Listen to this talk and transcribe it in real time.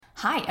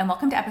Hi, and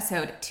welcome to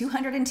episode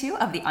 202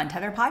 of the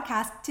Untethered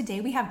podcast.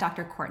 Today we have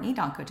Dr. Courtney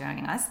Donkoh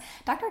joining us.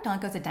 Dr.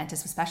 Donkoh is a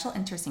dentist with special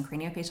interest in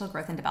craniofacial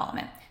growth and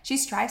development. She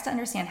strives to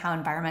understand how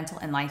environmental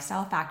and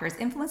lifestyle factors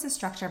influence the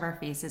structure of our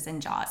faces and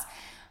jaws.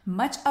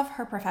 Much of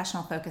her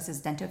professional focus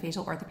is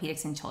dentofacial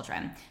orthopedics in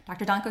children.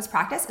 Dr. Donkoh's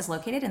practice is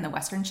located in the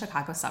western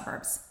Chicago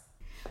suburbs.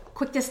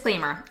 Quick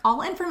disclaimer,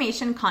 all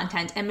information,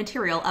 content, and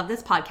material of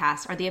this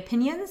podcast are the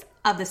opinions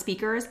of the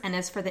speakers and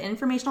is for the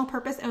informational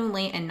purpose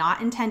only and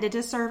not intended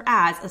to serve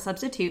as a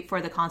substitute for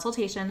the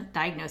consultation,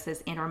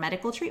 diagnosis, and/or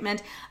medical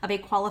treatment of a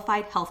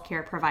qualified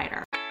healthcare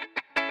provider.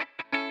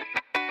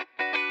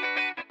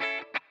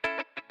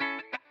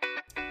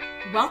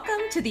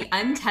 Welcome to the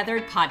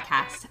Untethered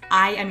podcast.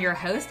 I am your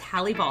host,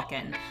 Hallie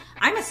Balkin.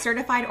 I'm a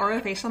certified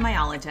orofacial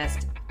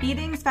myologist,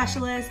 feeding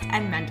specialist,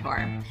 and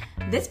mentor.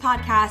 This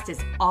podcast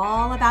is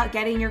all about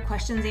getting your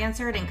questions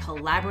answered and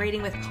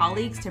collaborating with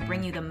colleagues to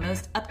bring you the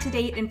most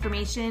up-to-date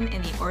information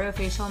in the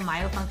orofacial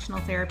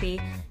myofunctional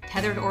therapy,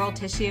 tethered oral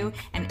tissue,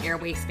 and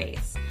airway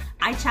space.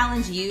 I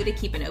challenge you to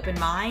keep an open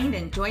mind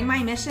and join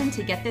my mission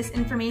to get this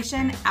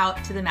information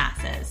out to the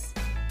masses.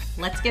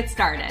 Let's get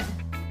started.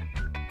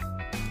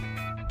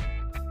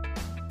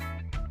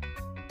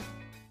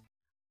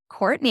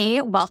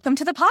 Courtney, welcome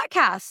to the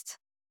podcast.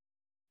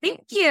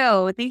 Thank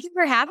you. Thank you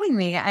for having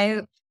me.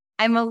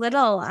 I'm a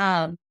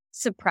little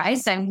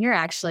surprised I'm here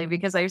actually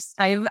because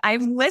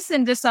I've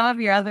listened to some of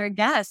your other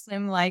guests.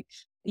 I'm like,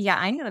 yeah,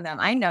 I know them.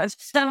 I know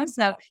some.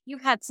 So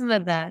you've had some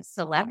of the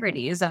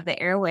celebrities of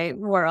the airway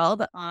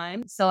world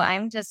on. So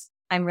I'm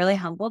really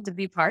humbled to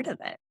be part of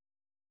it.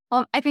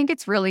 Well, I think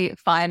it's really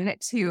fun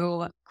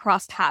to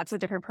cross paths with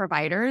different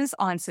providers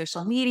on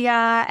social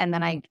media. And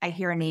then I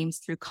hear names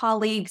through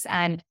colleagues.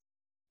 And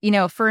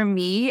for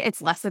me,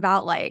 it's less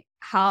about like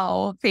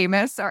how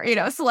famous or,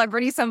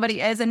 celebrity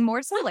somebody is and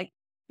more so like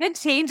the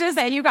changes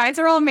that you guys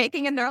are all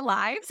making in their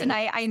lives. And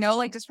I know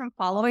like just from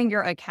following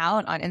your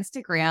account on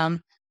Instagram,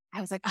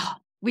 I was like, oh,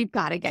 we've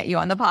got to get you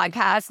on the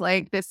podcast.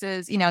 Like this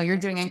is, you're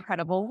doing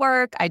incredible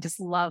work. I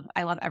love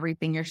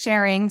everything you're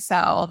sharing.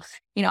 So,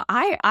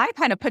 I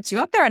kind of put you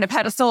up there on a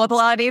pedestal with a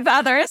lot of these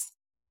others.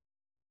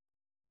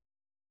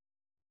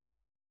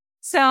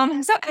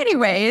 So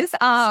anyways,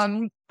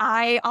 I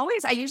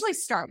usually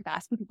start with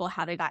asking people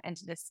how they got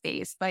into this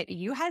space, but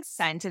you had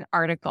sent an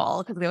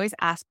article because we always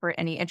ask for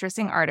any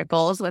interesting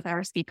articles with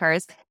our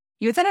speakers.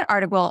 You had sent an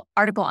article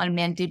on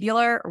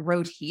mandibular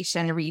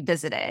rotation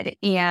revisited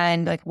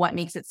and like what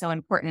makes it so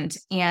important.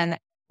 And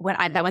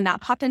when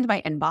that popped into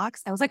my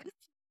inbox, I was like,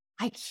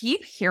 I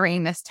keep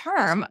hearing this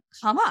term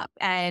come up.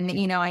 And,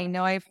 I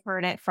know I've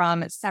heard it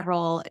from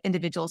several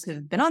individuals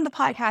who've been on the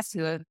podcast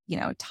who have,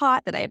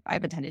 taught that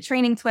I've attended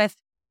trainings with.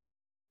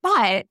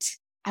 But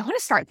I want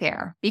to start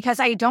there because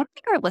I don't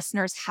think our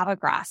listeners have a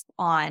grasp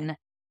on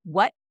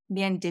what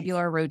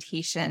mandibular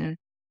rotation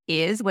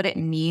is, what it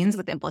means,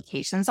 what the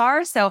implications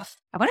are. So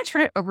I want to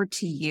turn it over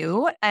to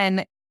you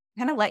and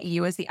kind of let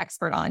you as the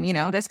expert on,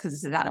 this because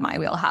this is out of my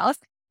wheelhouse.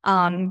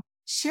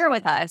 Share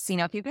with us,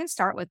 if you can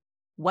start with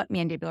what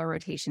mandibular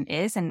rotation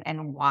is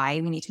and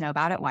why we need to know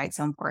about it, why it's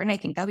so important. I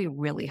think that'll be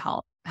really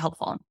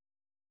helpful.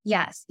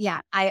 Yes. Yeah.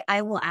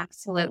 I will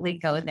absolutely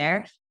go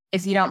there.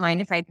 If you don't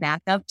mind if I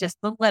back up just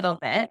a little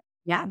bit.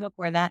 Yeah.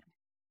 Before that.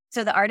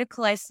 So the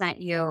article I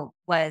sent you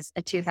was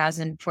a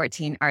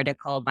 2014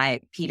 article by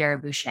Peter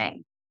Boucher.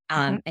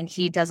 And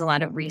he does a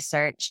lot of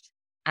research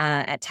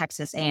at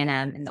Texas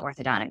A&M in the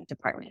orthodontic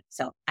department.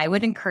 So I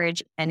would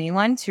encourage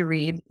anyone to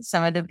read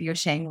some of the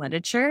Boucher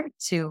literature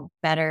to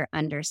better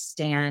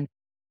understand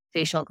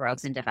facial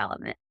growth and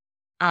development.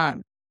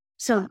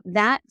 So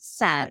that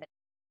said,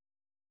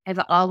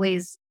 I've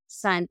always,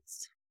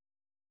 since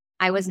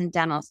I was in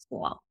dental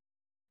school,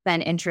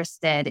 been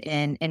interested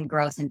in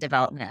growth and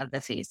development of the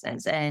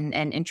faces and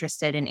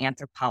interested in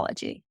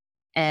anthropology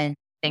and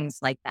things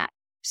like that.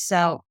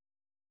 So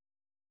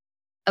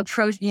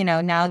approach,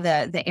 now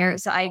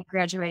so I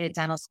graduated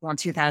dental school in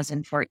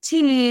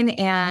 2014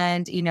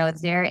 and,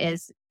 there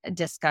is a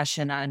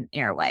discussion on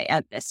airway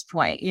at this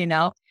point,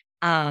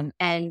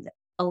 and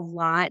a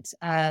lot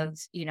of,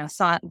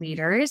 thought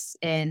leaders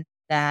in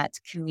that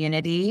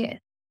community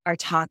are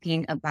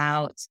talking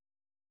about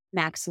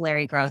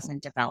maxillary growth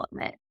and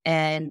development.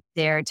 And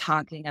they're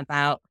talking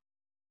about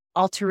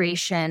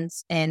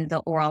alterations in the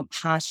oral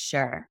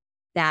posture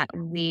that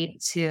lead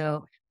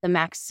to the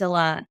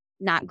maxilla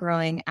not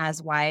growing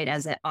as wide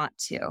as it ought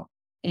to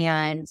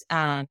and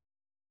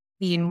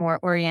being more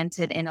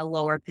oriented in a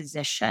lower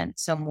position.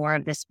 So more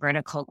of this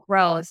vertical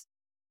growth.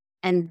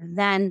 And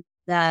then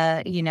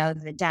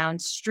the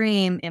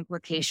downstream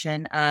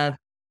implication of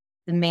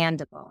the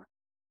mandible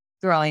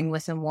growing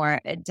with a more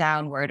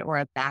downward or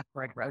a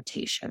backward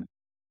rotation.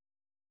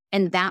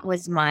 And that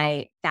was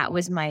my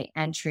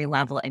entry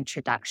level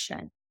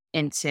introduction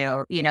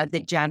into,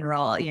 the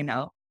general,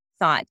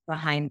 thought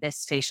behind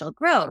this facial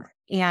growth.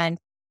 And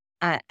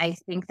I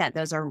think that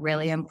those are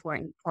really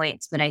important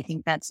points, but I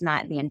think that's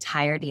not the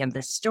entirety of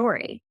the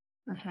story.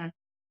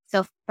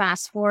 So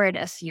fast forward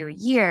a few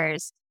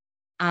years,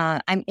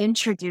 I'm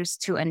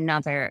introduced to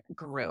another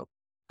group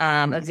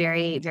a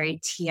very, very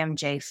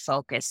TMJ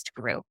focused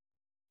group.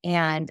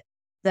 And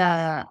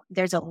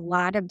there's a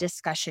lot of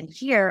discussion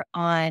here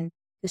on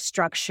the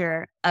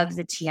structure of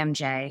the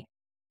TMJ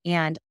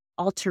and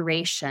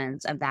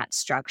alterations of that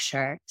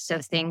structure. So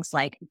things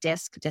like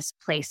disc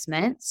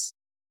displacements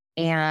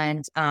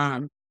and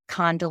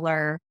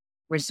condylar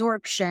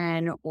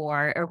resorption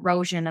or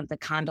erosion of the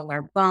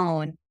condylar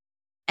bone.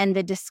 And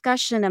the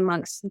discussion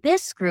amongst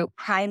this group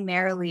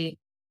primarily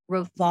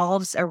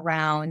revolves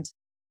around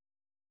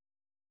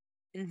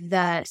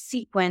the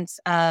sequence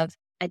of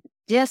a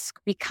disc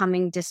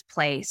becoming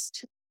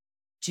displaced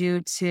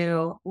due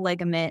to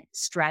ligament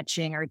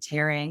stretching or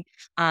tearing.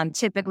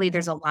 Typically,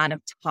 there's a lot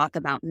of talk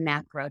about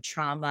macro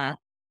trauma,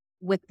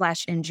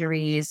 whiplash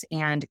injuries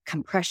and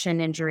compression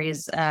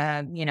injuries,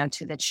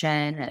 to the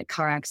chin,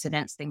 car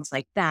accidents, things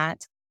like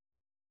that.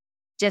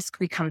 Disc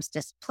becomes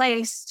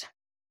displaced,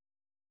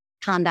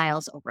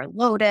 condyles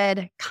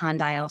overloaded,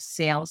 condyle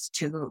fails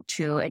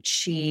to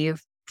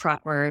achieve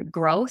proper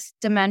growth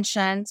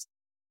dimensions.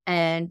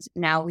 And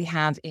now we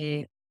have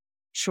a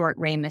short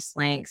ramus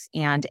length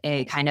and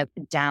a kind of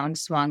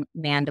downswung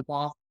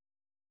mandible,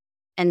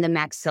 and the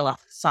maxilla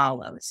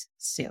follows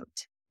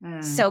suit.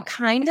 So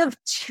kind of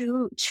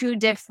two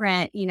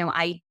different,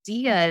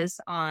 ideas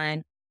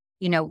on,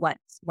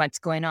 what's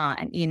going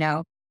on.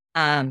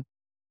 I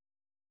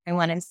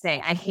want to say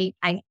I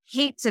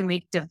hate to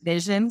make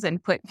divisions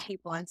and put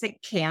people into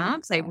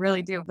camps. I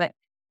really do, but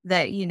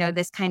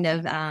this kind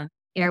of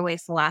airway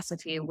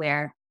philosophy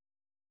where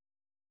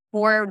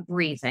forward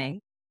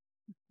breathing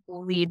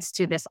leads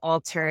to this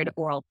altered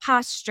oral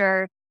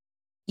posture,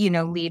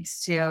 leads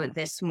to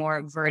this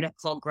more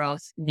vertical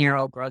growth,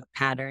 narrow growth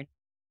pattern,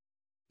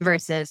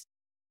 versus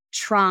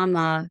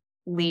trauma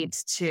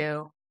leads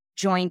to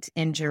joint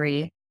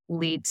injury,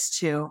 leads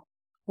to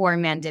poor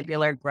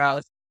mandibular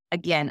growth,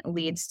 again,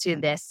 leads to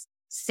this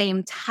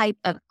same type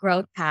of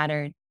growth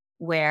pattern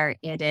where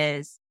it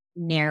is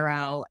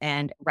narrow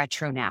and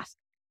retrognathic.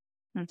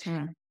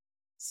 Mm-hmm.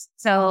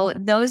 So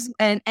those,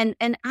 and I'm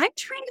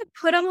trying to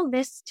put all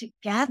this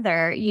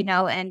together,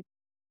 and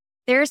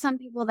there are some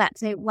people that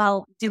say,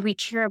 well, do we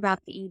care about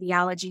the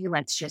etiology?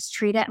 Let's just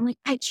treat it. I'm like,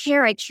 I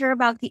care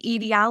about the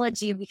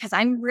etiology because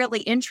I'm really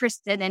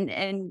interested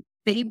in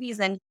babies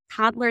and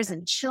toddlers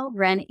and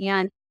children.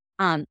 And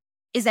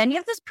is any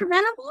of this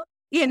preventable?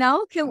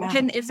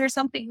 Is there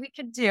something we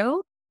could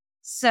do?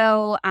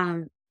 So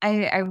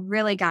I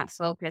really got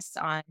focused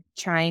on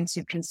trying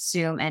to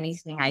consume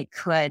anything I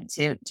could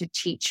to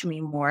teach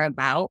me more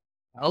about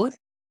both.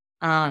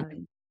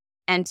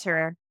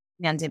 Enter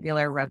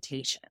mandibular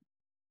rotation.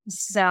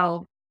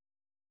 So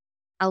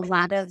a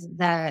lot of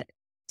the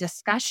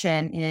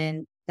discussion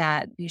in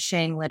that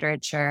Duchenne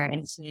literature,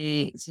 and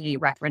he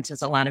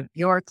references a lot of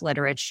Bjork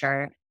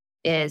literature,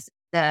 is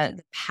the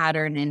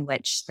pattern in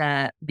which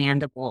the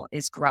mandible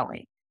is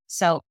growing.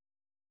 So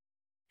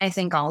I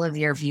think all of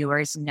your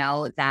viewers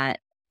know that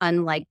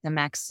unlike the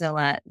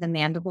maxilla, the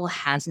mandible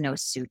has no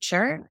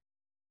suture,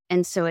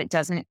 and so it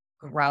doesn't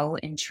grow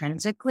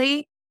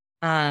intrinsically.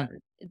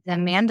 The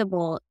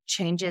mandible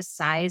changes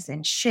size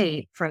and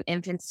shape from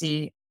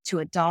infancy to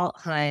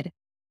adulthood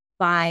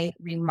by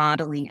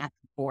remodeling at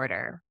the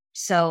border.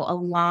 So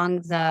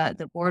along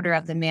the border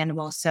of the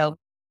mandible, so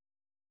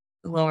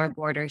the lower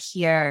border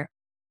here,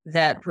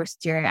 the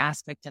posterior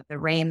aspect of the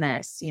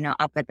ramus,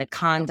 up at the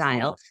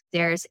condyle,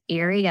 there's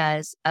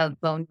areas of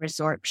bone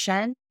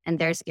resorption and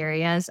there's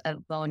areas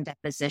of bone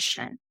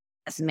deposition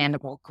as the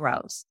mandible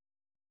grows.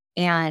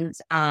 And,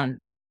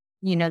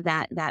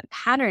 that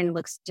pattern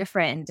looks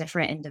different in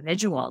different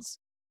individuals.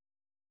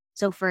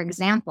 So for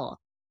example,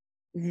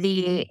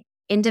 the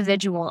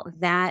individual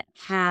that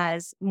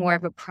has more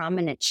of a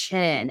prominent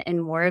chin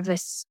and more of a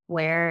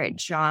square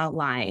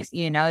jawline,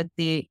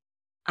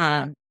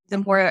 the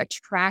more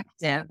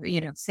attractive,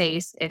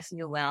 face, if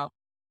you will.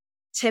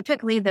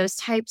 Typically, those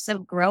types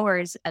of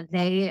growers,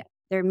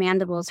 their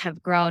mandibles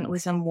have grown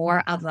with a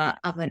more of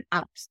an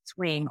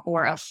upswing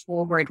or a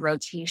forward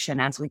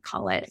rotation, as we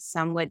call it.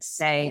 Some would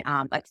say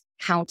a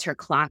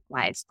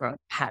counterclockwise growth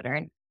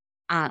pattern.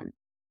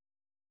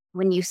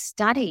 When you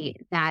study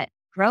that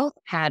growth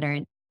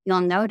pattern,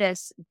 you'll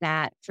notice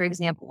that, for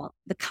example,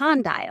 the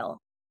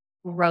condyle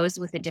grows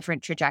with a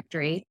different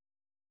trajectory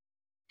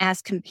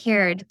as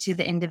compared to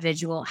the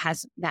individual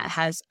that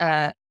has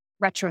a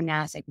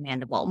retrognathic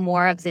mandible,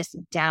 more of this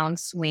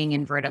downswing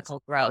and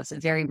vertical growth, a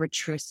very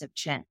retrusive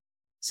chin.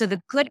 So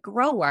the good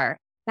grower,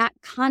 that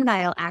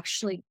condyle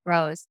actually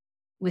grows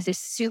with a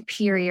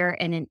superior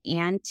and an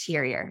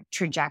anterior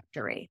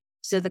trajectory.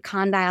 So the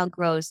condyle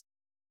grows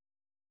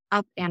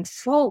up and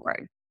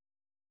forward.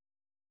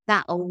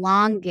 That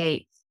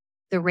elongates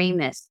the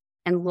ramus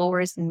and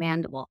lowers the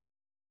mandible.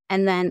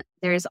 And then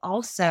there's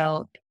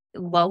also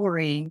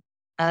lowering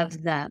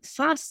of the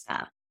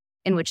fossa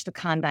in which the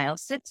condyle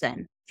sits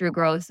in through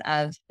growth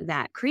of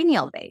that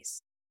cranial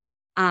base.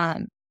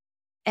 And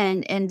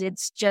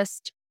it's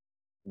just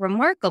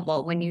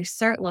remarkable when you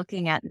start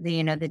looking at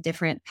the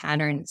different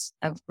patterns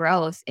of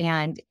growth.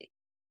 And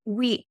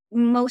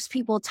most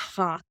people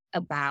talk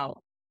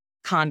about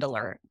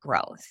condylar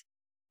growth.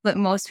 But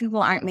most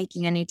people aren't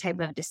making any type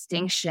of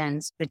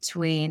distinctions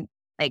between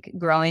like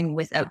growing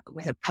with a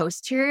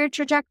posterior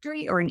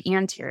trajectory or an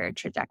anterior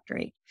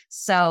trajectory.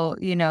 So,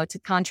 to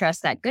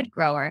contrast that good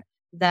grower,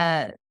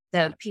 the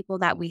people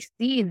that we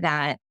see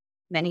that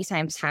many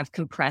times have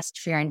compressed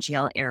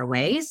pharyngeal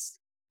airways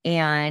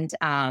and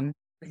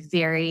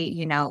very,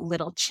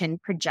 little chin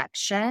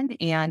projection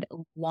and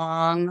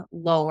long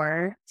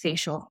lower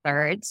facial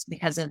thirds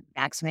because of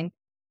backswing.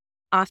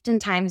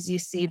 Oftentimes you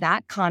see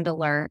that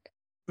condylar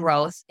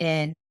growth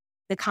in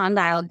the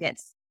condyle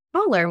gets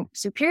taller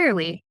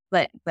superiorly,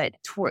 but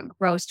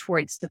grows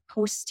towards the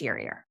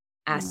posterior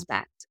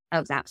aspect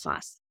of that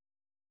fossa.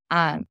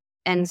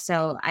 And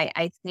so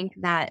I think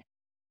that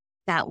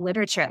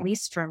literature, at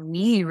least for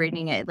me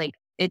reading it, like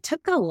it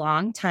took a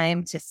long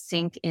time to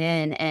sink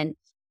in and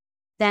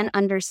then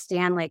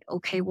understand like,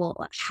 okay,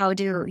 well, how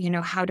do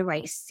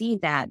I see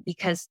that?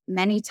 Because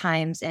many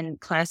times in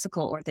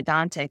classical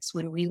orthodontics,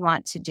 when we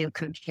want to do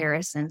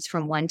comparisons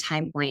from one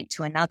time point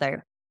to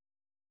another,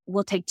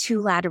 we'll take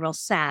two lateral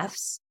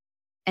cephs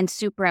and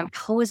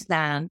superimpose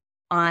them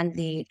on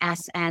the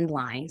SN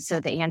line, so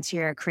the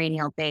anterior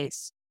cranial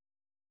base.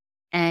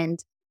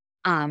 And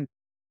I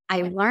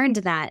learned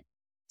that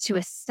to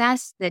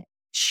assess the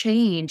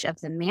change of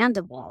the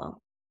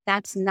mandible,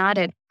 that's not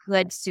a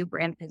good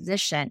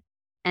superimposition.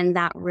 And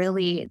that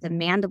really the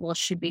mandible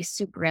should be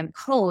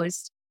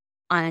superimposed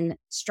on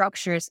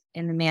structures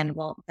in the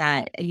mandible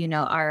that,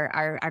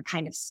 are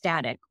kind of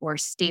static or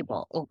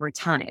stable over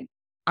time.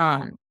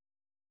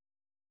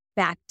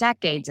 Back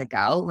decades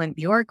ago, when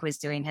Bjork was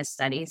doing his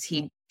studies,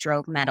 he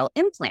drove metal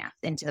implants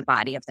into the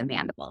body of the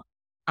mandible.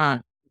 We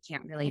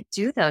can't really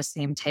do those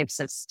same types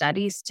of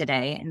studies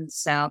today. And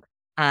so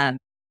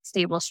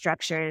stable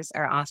structures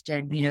are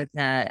often,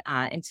 the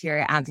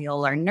inferior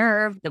alveolar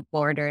nerve, the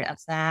border of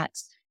that,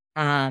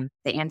 the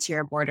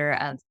anterior border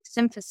of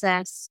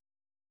symphysis.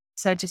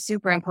 So to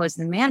superimpose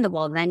the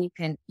mandible, then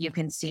you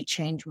can see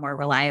change more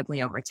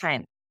reliably over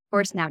time. Of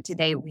course, now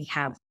today we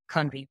have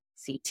cone beam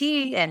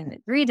CT and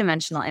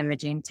 3-dimensional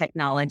imaging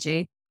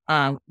technology,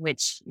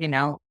 which,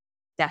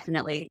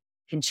 definitely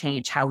can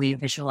change how we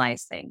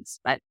visualize things.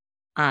 But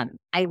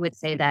I would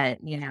say that,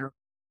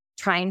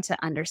 trying to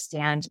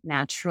understand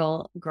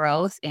natural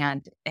growth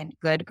and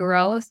good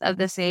growth of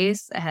the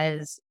face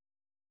has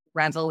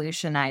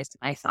revolutionized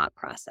my thought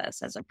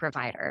process as a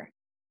provider.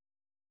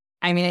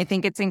 I mean, I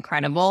think it's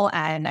incredible.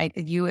 And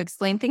you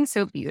explain things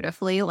so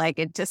beautifully. Like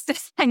it just,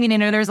 I mean, I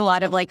know there's a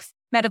lot of like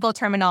medical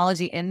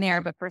terminology in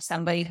there, but for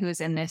somebody who's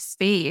in this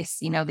space,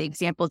 the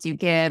examples you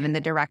give and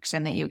the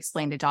direction that you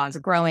explain to dogs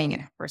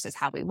growing versus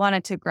how we want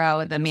it to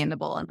grow, the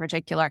mandible in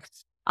particular,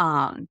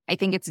 I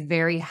think it's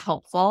very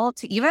helpful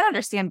to even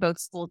understand both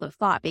schools of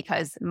thought,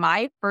 because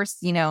my first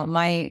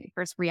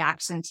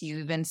reaction to you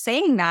even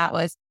saying that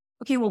was,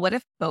 okay, well, what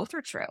if both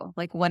are true?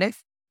 Like, what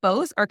if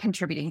both are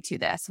contributing to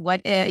this?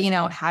 What,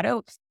 how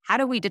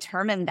do we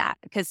determine that?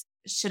 Because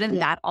shouldn't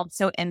that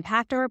also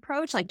impact our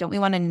approach? Like, don't we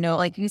want to know,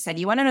 like you said,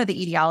 you want to know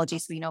the etiology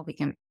so we want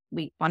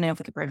to know if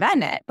we can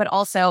prevent it, but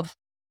also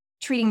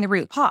treating the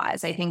root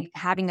cause. I think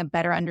having a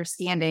better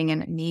understanding,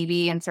 and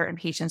maybe in certain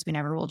patients, we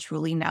never will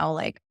truly know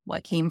like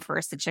what came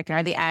first, the chicken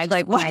or the egg,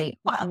 like what,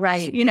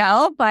 right.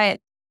 But,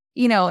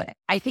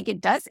 I think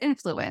it does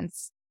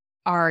influence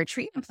our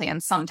treatment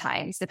plans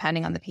sometimes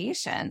depending on the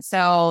patient.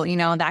 So,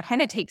 that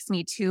kind of takes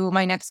me to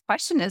my next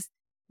question is,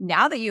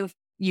 now that you've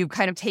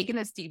kind of taken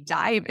this deep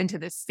dive into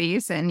this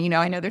space, and,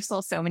 I know there's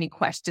still so many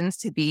questions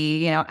to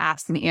be,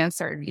 asked and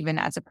answered, even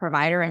as a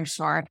provider, I'm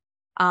sure.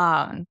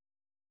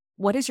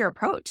 What is your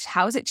approach?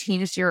 How has it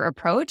changed your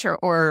approach,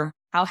 or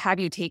how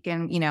have you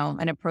taken,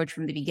 an approach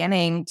from the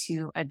beginning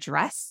to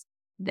address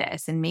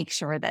this and make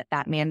sure that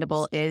that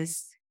mandible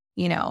is,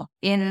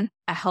 in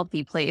a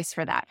healthy place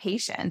for that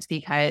patient?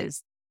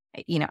 Because,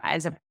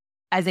 as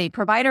a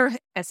provider,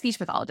 a speech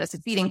pathologist, a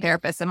feeding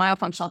therapist, a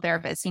myofunctional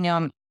therapist,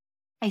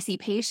 I see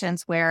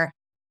patients where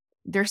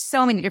there's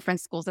so many different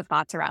schools of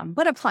thoughts around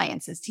what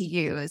appliances to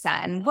use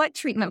and what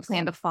treatment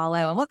plan to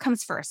follow and what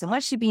comes first and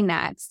what should be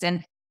next.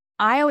 And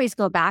I always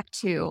go back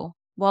to,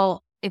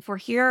 well, if we're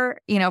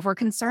here, if we're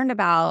concerned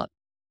about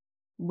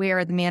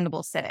where the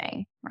mandible's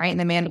sitting, right? And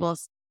the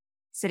mandible's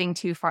sitting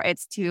too far,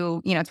 it's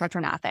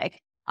retrognathic.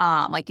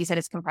 Like you said,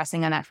 it's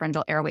compressing on that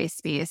pharyngeal airway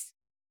space.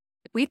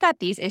 If we've got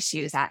these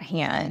issues at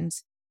hand,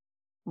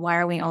 why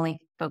are we only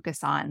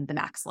focused on the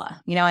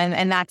maxilla?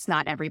 And that's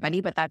not everybody,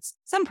 but that's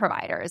some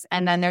providers.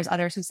 And then there's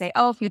others who say,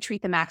 oh, if you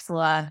treat the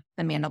maxilla,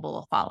 the mandible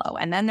will follow.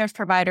 And then there's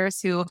providers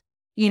who,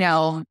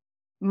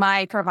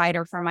 my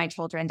provider for my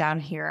children down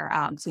here,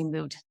 so we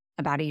moved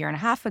about a year and a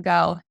half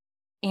ago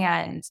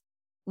and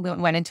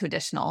went into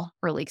additional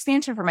early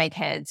expansion for my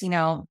kids.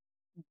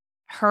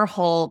 Her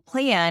whole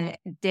plan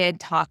did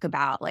talk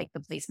about like the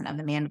placement of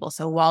the mandible.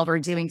 So while we're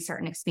doing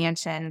certain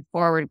expansion,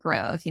 forward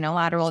growth,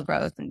 lateral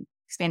growth and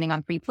expanding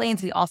on 3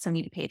 planes, we also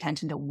need to pay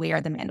attention to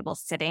where the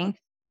mandible's sitting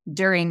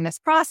during this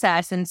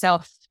process. And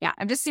so, yeah,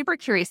 I'm just super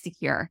curious to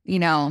hear,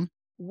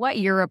 what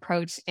your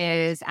approach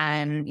is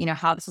and,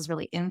 how this has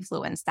really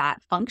influenced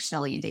that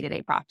functionally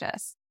day-to-day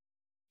practice.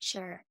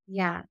 Sure.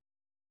 Yeah.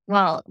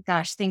 Well,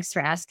 gosh, thanks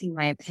for asking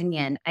my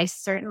opinion. I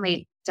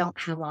certainly don't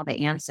have all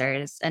the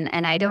answers, and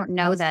I don't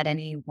know that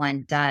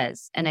anyone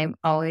does. And I've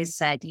always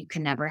said you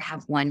can never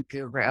have one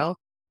guru.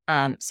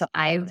 So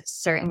I've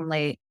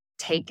certainly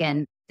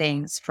taken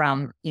things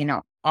from,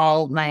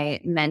 all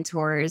my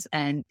mentors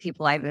and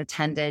people I've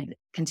attended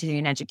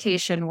continuing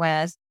education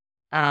with,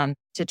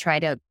 to try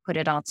to put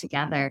it all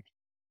together.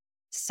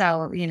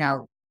 So,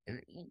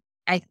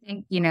 I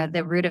think,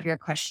 the root of your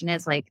question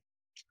is like,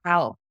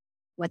 how,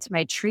 what's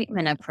my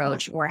treatment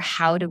approach, or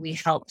how do we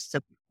help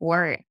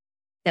support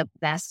the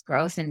best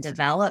growth and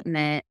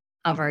development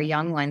of our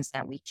young ones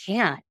that we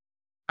can?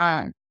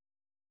 Um,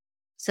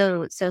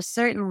 so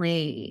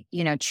certainly,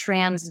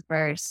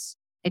 transverse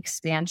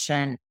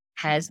expansion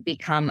has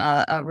become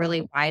a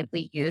really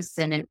widely used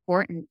and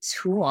important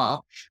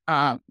tool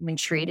when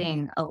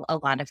treating a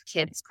lot of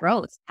kids'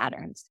 growth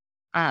patterns.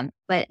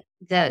 But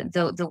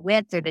the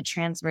width or the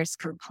transverse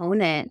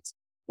component,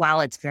 while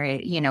it's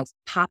very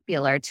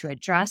popular to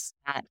address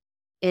that,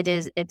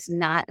 it's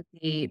not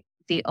the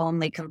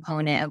only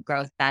component of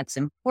growth that's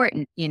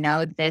important.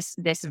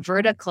 This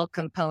vertical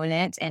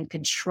component and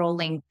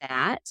controlling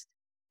that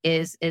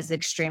is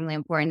extremely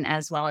important,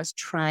 as well as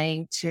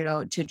trying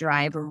to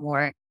drive a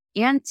more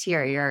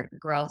anterior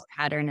growth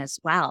pattern as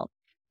well.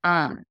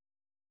 Um,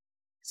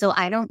 so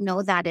I don't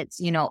know that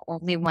it's,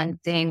 only one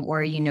thing,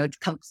 or,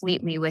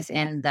 completely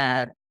within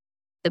the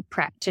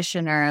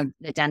practitioner of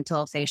the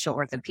dental facial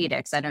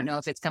orthopedics. I don't know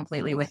if it's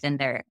completely within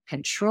their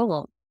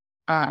control.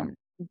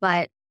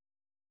 But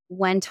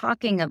when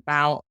talking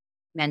about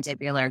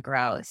mandibular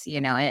growth,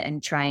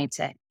 and trying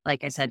to,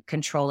 like I said,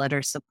 control it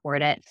or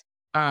support it,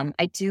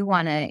 I do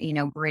want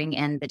to, bring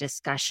in the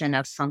discussion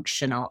of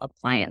functional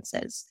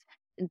appliances.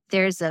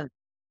 There's a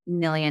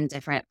million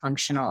different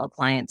functional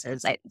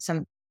appliances.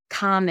 Some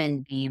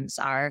common names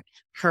are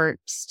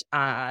Herbst,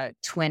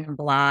 Twin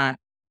Block,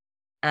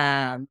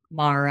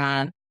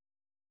 Mara.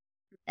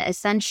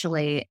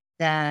 Essentially,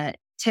 the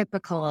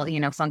typical,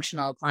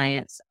 functional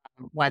appliance,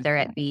 whether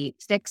it be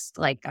fixed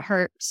like a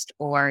Herbst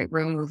or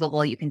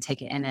removable, you can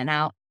take it in and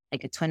out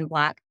like a Twin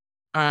Block.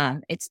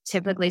 It's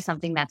typically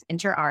something that's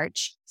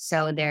interarch.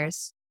 So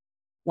there's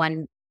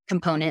one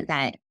component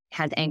that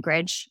has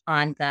anchorage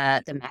on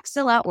the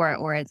maxilla,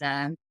 or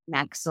the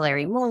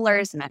maxillary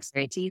molars, the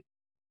maxillary teeth.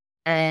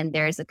 And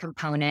there's a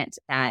component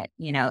that,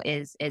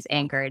 is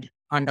anchored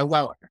on the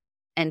lower.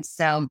 And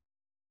so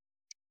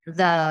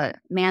the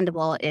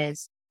mandible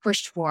is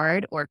pushed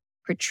forward or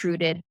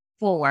protruded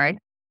forward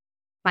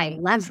by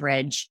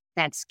leverage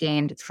that's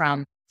gained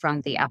from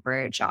the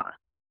upper jaw.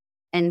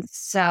 And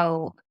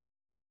so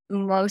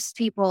most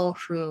people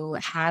who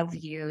have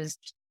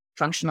used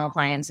functional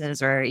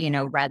appliances, or,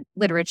 read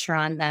literature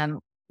on them,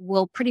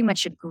 will pretty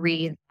much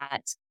agree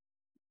that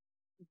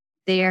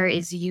there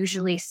is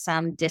usually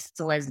some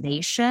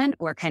distalization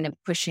or kind of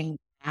pushing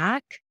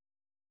back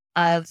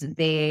of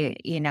the,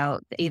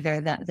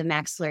 either the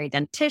maxillary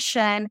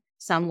dentition.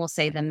 Some will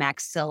say the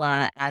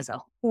maxilla as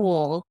a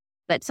whole,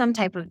 but some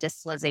type of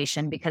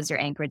distalization, because your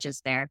anchorage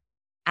is there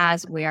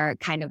as we are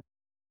kind of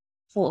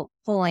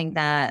pulling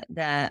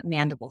the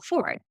mandible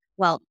forward.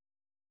 Well,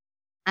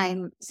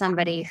 I'm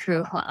somebody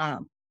who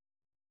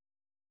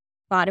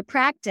bought a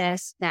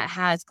practice that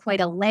has quite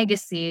a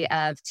legacy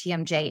of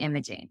TMJ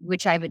imaging,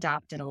 which I've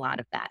adopted a lot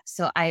of that.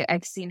 So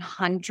I've seen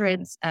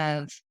hundreds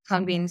of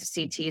combing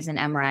CTs and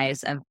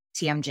MRIs of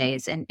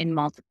TMJs in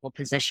multiple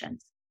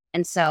positions.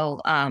 And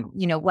so,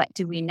 what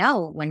do we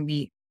know when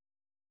we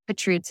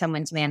protrude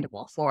someone's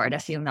mandible forward a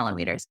few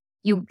millimeters?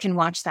 You can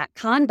watch that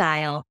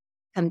condyle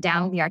come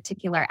down the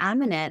articular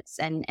eminence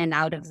and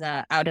out of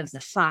the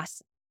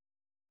fossa.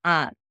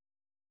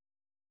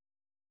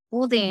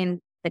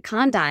 Holding the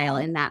condyle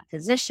in that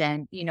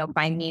position,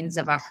 by means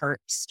of a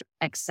Herbst,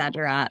 et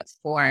cetera,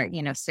 for,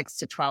 6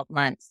 to 12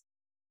 months.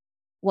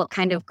 What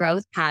kind of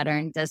growth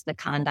pattern does the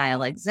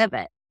condyle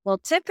exhibit? Well,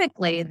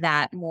 typically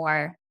that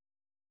more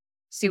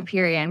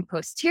superior and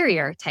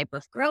posterior type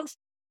of growth,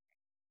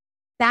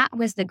 that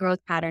was the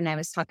growth pattern I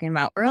was talking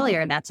about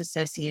earlier. That's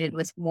associated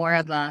with more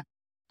of a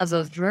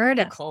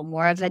vertical,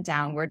 more of a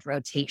downward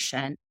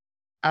rotation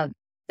of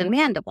the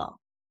mandible.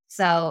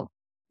 So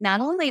not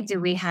only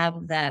do we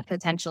have the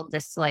potential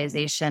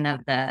distalization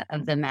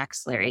of the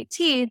maxillary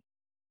teeth,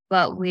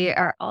 but we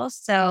are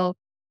also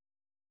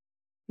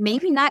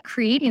maybe not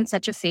creating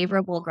such a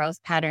favorable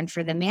growth pattern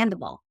for the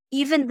mandible,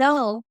 even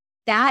though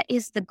that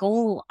is the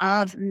goal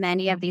of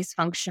many of these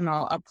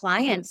functional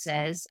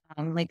appliances.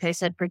 Like I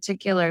said,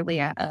 particularly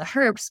a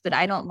Herbst, but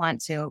I don't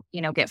want to,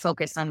 get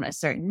focused on a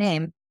certain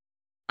name,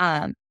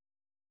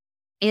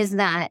 is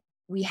that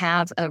we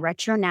have a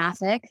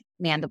retrognathic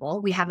mandible.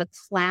 We have a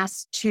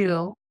class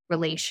 2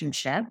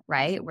 relationship,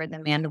 right? Where the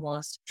mandible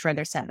is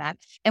further set back,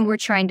 and we're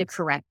trying to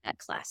correct that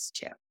class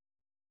 2.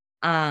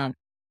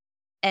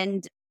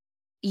 And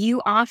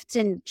you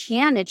often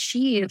can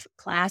achieve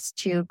class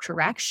 2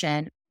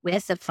 correction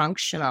with a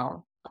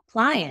functional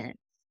appliance,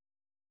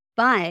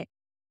 but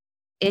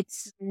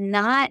it's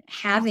not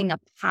having a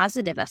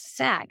positive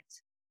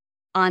effect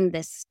on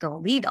the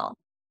skeletal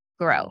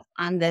growth,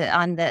 on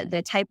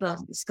the type of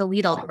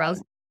skeletal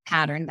growth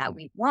pattern that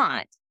we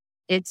want.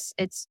 It's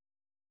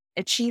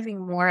achieving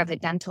more of a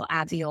dental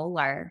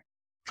alveolar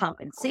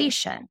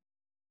compensation.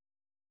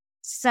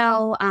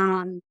 So,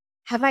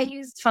 have I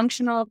used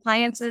functional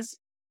appliances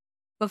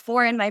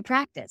before in my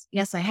practice?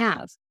 Yes, I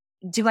have.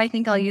 Do I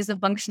think I'll use a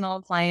functional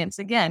appliance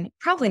again?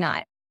 Probably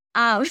not.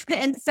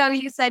 And so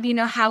you said,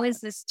 how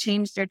has this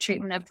changed your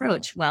treatment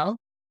approach? Well,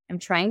 I'm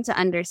trying to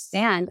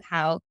understand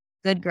how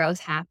good growth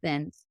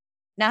happens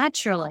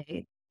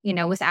naturally,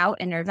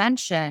 without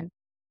intervention,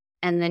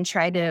 and then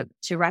try to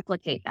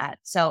replicate that.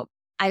 So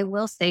I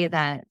will say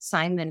that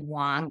Simon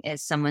Wong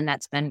is someone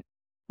that's been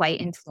quite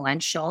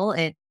influential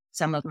in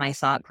some of my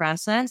thought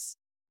process.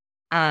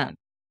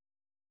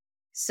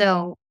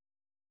 So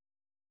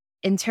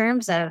in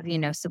terms of,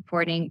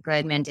 supporting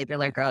good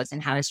mandibular growth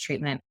and how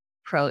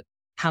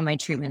my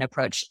treatment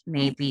approach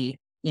may be,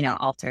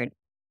 altered,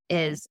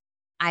 is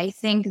I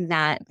think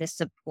that the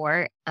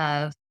support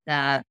of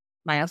the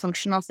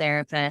myofunctional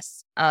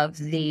therapist, of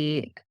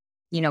the,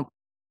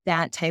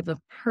 that type of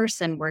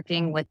person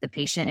working with the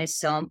patient is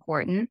so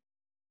important,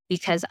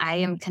 because I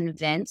am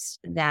convinced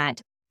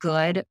that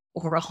good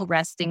oral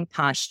resting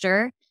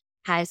posture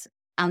has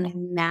a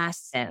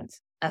massive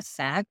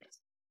effect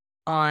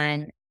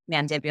on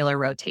mandibular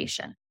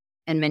rotation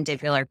and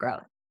mandibular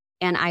growth.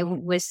 And I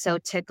was so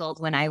tickled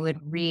when I would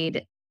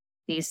read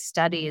these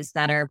studies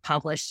that are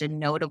published in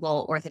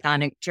notable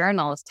orthodontic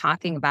journals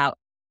talking about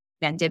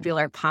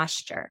mandibular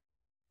posture.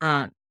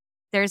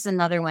 There's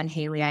another one,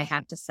 Haley, I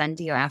have to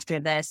send you after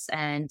this.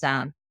 And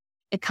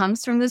it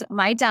comes from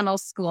my dental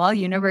school,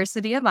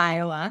 University of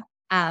Iowa.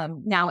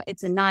 Now,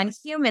 it's a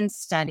non-human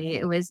study.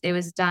 It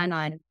was done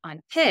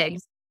on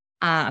pigs.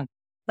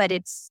 But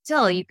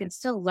you can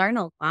still learn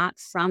a lot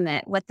from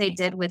it. What they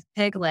did with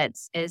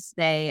piglets is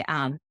they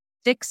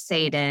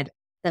fixated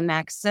the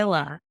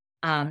maxilla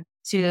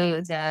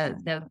to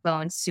the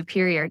bone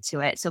superior to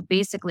it. So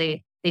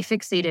basically, they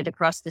fixated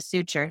across the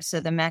suture, so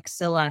the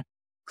maxilla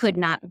could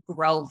not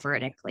grow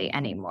vertically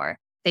anymore.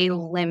 They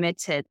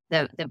limited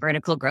the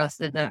vertical growth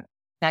of the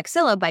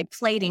maxilla by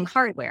plating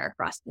hardware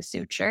across the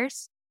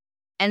sutures.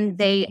 And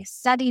they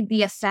studied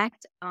the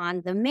effect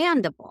on the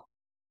mandible.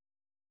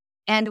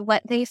 And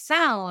what they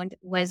found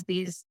was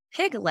these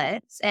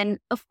piglets, and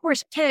of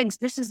course, pigs,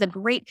 this is a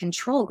great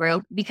control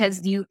group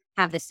because you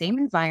have the same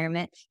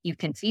environment, you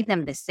can feed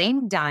them the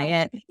same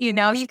diet, you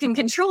can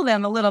control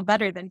them a little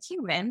better than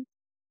human.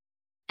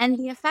 And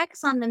the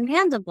effects on the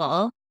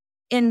mandible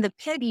in the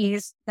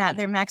piggies that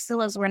their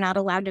maxillas were not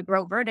allowed to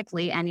grow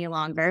vertically any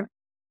longer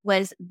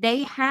was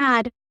they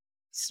had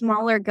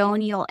smaller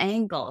gonial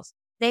angles.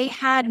 They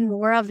had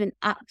more of an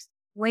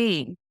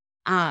upswing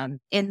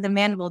in the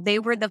mandible. They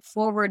were the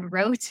forward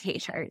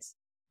rotators.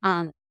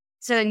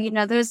 So,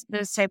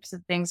 those types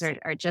of things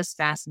are just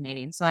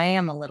fascinating. So I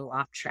am a little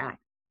off track,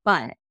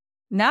 but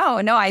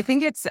no, I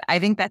think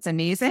that's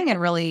amazing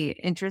and really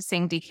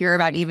interesting to hear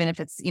about, even if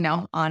it's,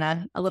 on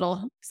a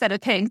little set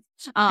of pigs,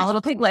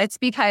 little piglets,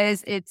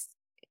 because it's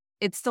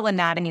still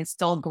anatomy, it's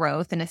still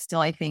growth. And it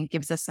still, I think,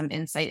 gives us some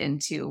insight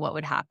into what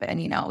would happen,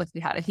 if we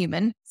had a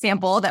human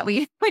sample that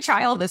we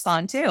trial this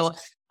on too.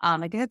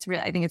 I think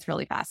it's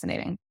really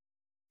fascinating.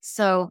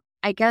 So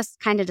I guess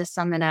kind of to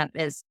sum it up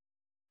is,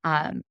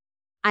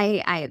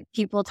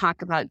 people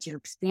talk about, do you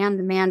expand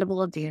the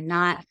mandible? Do you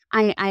not?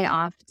 I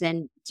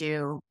often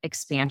do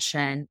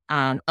expansion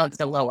of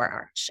the lower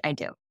arch. I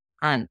do.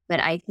 But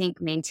I think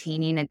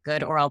maintaining a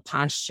good oral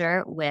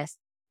posture with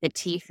the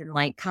teeth in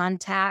light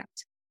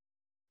contact,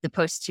 the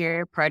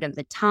posterior part of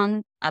the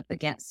tongue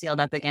sealed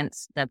up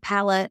against the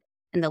palate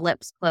and the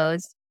lips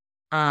closed,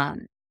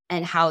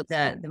 and how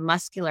the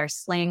muscular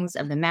slings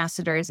of the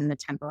masseters and the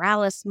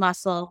temporalis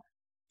muscle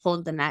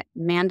hold the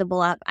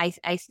mandible up. I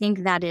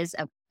think that is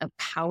a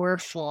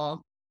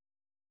powerful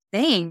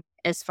thing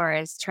as far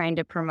as trying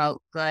to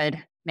promote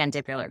good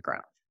mandibular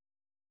growth.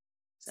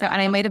 So,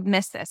 and I might have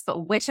missed this,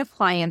 but which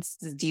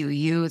appliances do you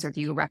use or do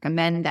you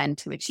recommend then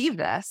to achieve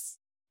this?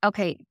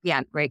 Okay.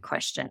 Yeah. Great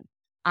question.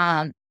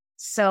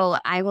 So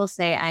I will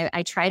say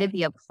I try to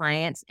be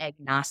appliance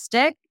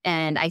agnostic,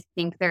 and I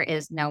think there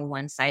is no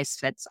one size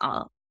fits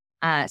all.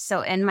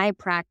 So in my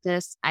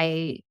practice,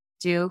 I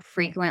do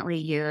frequently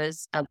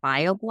use a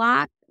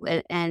BioBlock,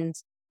 and,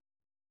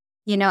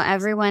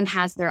 everyone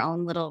has their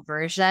own little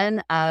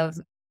version of,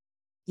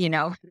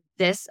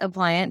 this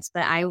appliance,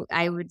 but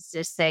I would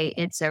just say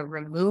it's a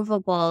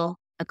removable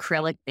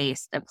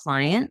acrylic-based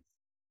appliance.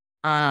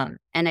 And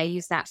I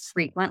use that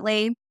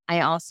frequently.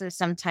 I also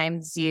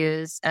sometimes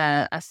use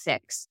a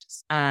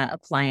fixed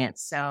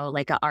appliance. So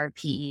like a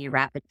RPE,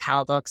 rapid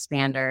palatal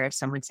expander,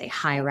 some would say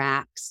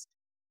Hyrax.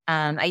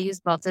 I use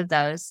both of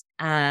those.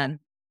 And,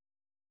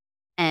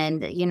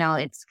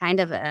 it's kind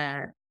of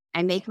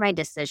I make my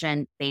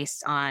decision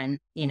based on,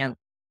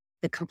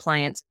 the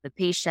compliance of the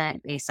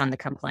patient, based on the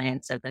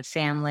compliance of the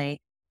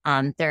family.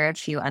 There are a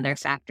few other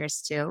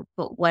factors too,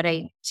 but what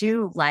I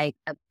do like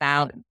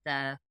about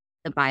the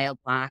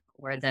BioBlock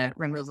or the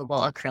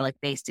removable acrylic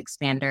based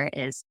expander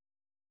is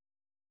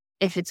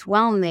if it's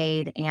well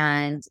made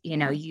and,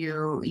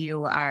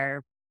 you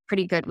are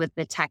pretty good with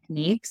the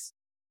techniques,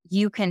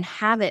 you can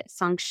have it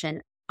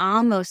function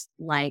almost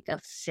like a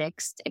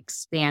fixed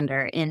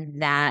expander in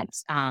that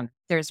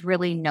there's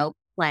really no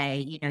play.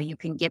 You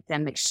can get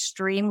them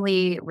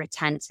extremely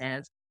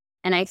retentive.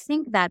 And I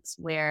think that's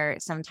where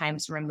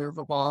sometimes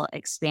removable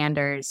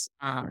expanders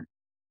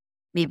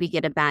maybe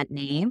get a bad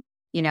name,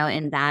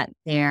 in that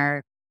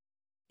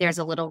there's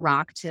a little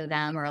rock to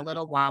them or a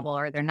little wobble,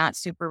 or they're not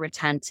super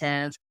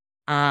retentive.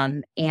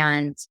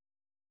 And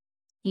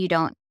you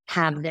don't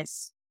have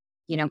this,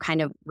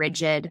 kind of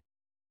rigid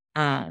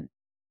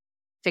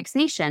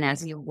fixation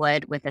as you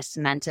would with a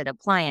cemented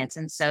appliance.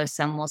 And so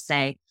some will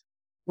say,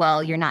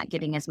 well, you're not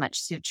getting as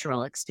much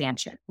sutural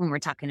expansion when we're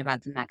talking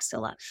about the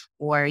maxilla,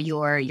 or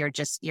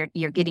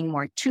you're getting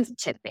more tooth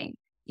tipping,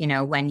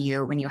 when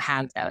you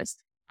have those.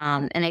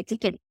 And I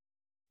think it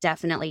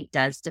definitely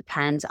does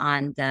depend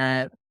on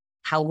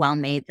how well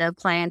made the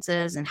appliance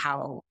is and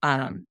how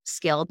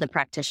skilled the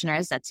practitioner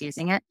is that's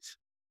using it.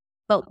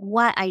 But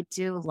what I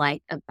do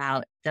like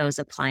about those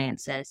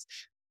appliances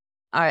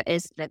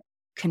is the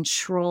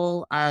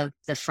control of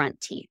the front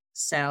teeth.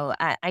 So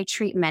I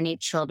treat many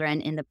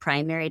children in the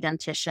primary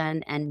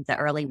dentition and the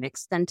early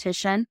mixed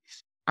dentition.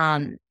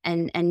 And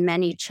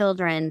many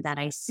children that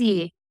I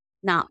see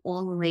not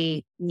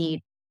only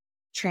need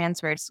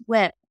transverse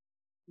width,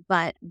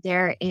 but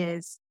there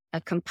is a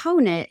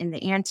component in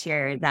the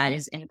anterior that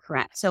is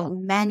incorrect. So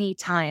many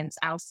times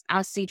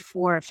I'll see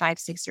 4 or 5,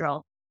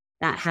 6-year-old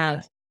that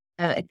have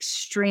an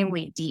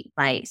extremely deep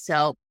bite.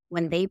 So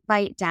when they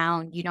bite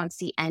down, you don't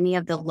see any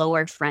of the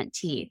lower front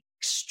teeth,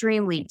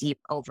 extremely deep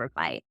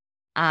overbite.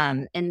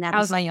 And that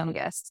was my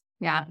youngest.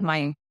 Yeah,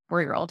 my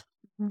 4-year-old.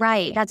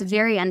 Right. That's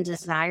very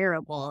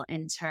undesirable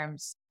in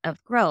terms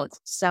of growth.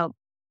 So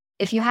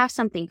if you have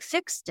something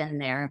fixed in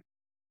there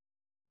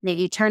that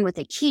you turn with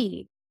a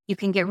key, you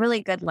can get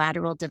really good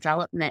lateral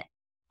development.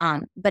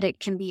 But it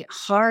can be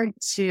hard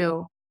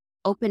to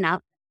open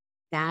up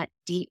that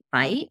deep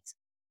bite.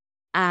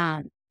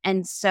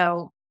 And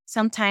so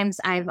sometimes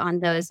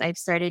I've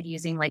started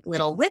using like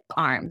little whip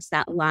arms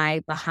that lie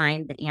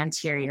behind the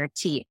anterior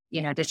teeth,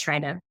 to try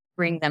to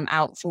bring them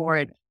out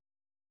forward.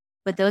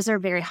 But those are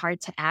very hard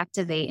to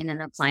activate in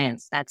an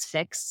appliance that's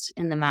fixed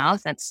in the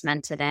mouth, that's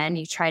cemented in.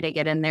 You try to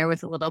get in there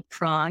with a little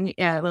prong,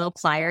 little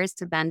pliers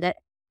to bend it.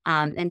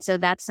 And so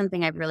that's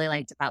something I've really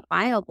liked about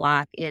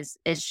BioBlock is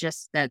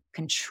just the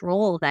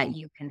control that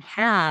you can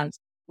have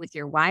with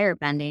your wire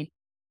bending,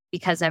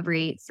 because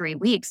every 3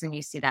 weeks when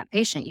you see that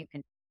patient, you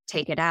can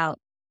take it out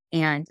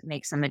and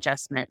make some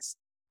adjustments.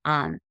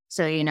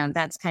 So,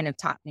 that's kind of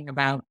talking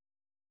about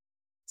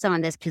some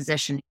of this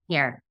position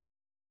here.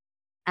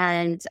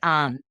 And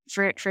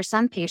for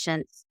some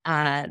patients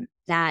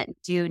that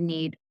do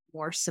need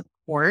more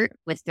support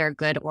with their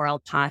good oral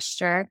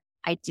posture,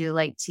 I do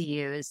like to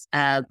use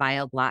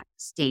BioBlock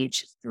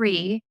Stage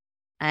 3.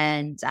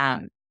 And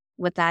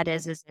what that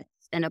is it's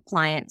an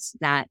appliance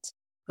that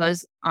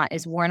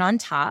is worn on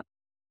top,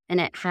 and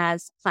it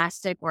has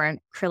plastic or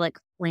acrylic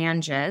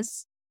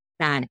flanges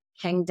that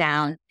hang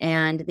down,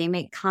 and they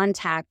make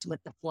contact with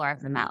the floor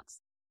of the mouth.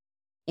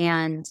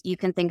 And you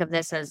can think of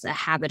this as a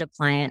habit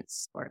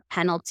appliance or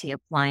penalty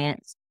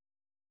appliance,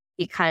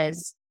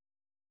 because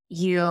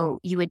you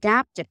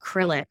adapt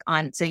acrylic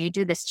on. So you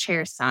do this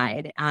chair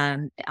side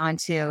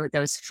onto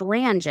those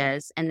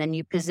flanges, and then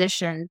you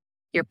position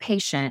your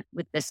patient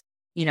with this,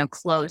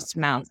 closed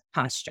mouth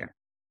posture.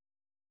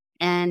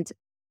 And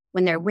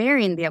when they're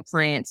wearing the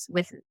appliance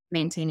with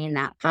maintaining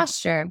that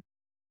posture,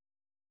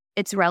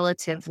 it's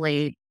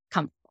relatively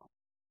comfortable.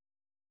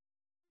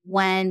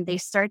 When they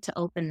start to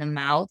open the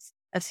mouth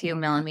a few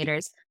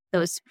millimeters,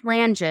 those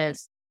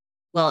flanges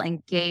will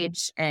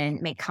engage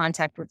and make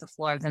contact with the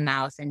floor of the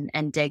mouth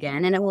and dig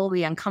in, and it will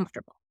be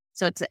uncomfortable.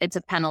 So it's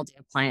a penalty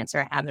appliance or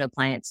a habit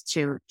appliance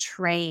to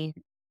train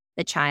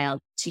the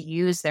child to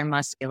use their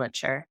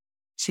musculature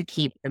to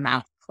keep the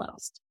mouth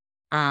closed.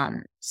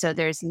 So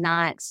there's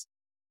not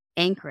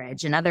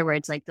anchorage. In other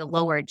words, like the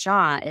lower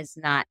jaw is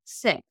not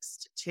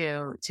fixed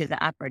to the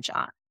upper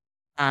jaw.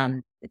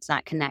 It's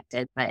not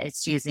connected, but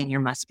it's using your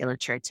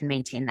musculature to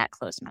maintain that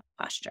closed mouth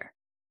posture.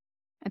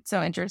 It's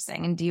so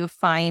interesting. And do you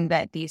find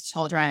that these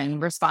children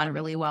respond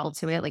really well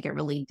to it? Like it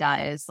really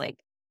does like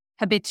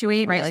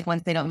habituate, right? Like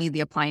once they don't need the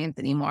appliance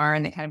anymore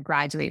and they kind of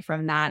graduate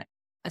from that,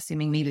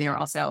 assuming maybe they're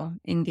also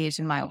engaged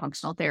in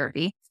myofunctional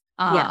therapy.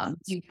 Do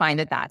you find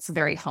that that's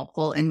very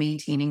helpful in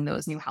maintaining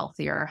those new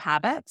healthier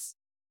habits?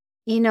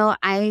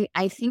 I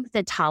think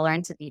the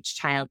tolerance of each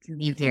child can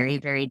be very,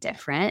 very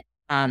different.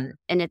 And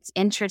it's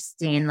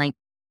interesting, like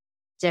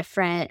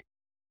different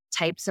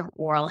types of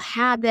oral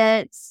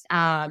habits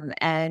and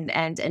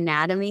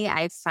anatomy,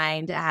 I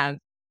find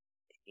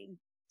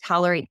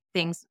tolerate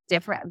things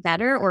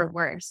better or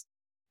worse.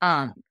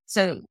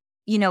 So,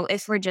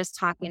 if we're just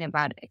talking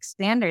about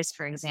expanders,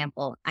 for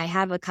example, I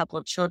have a couple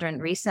of children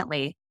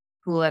recently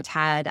who have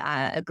had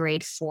a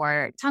grade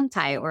 4 tongue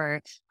tie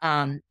or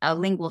a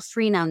lingual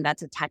frenum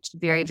that's attached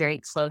very, very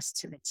close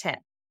to the tip.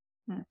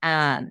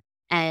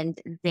 and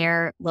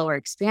their lower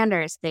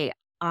expanders,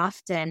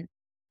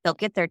 they'll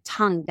get their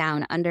tongue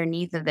down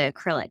underneath of the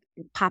acrylic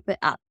and pop it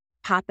up,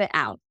 pop it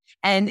out.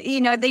 And,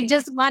 they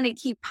just want to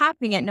keep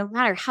popping it no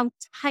matter how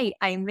tight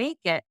I make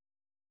it.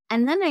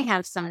 And then I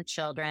have some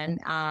children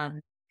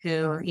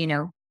who,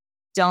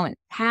 don't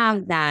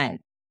have that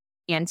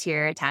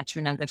anterior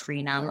attachment of the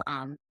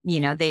frenum.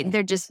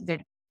 They're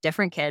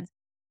different kids.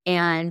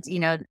 And,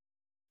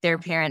 their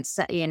parents,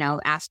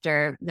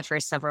 after the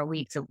first several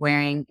weeks of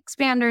wearing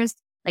expanders,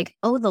 like,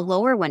 oh, the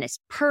lower one is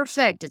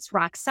perfect. It's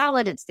rock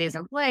solid. It stays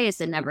in place.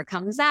 It never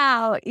comes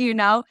out,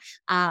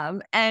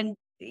 and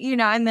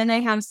then I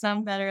have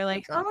some that are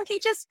like, oh, he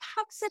just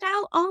pops it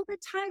out all the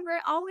time, or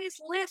it always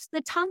lifts.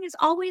 The tongue is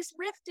always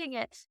lifting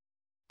it.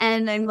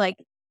 And I'm like,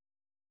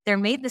 they're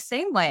made the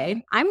same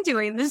way. I'm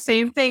doing the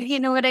same thing. You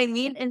know what I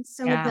mean? And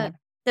so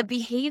the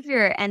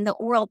behavior and the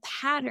oral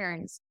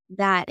patterns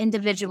that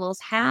individuals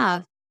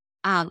have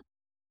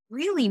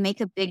really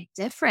make a big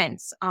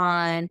difference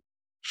on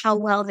how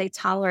well they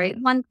tolerate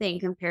one thing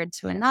compared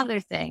to another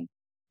thing.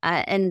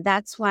 And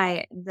that's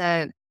why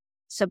the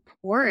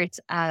support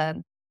of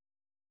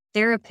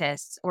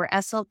therapists or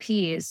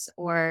SLPs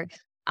or,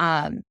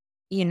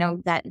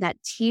 that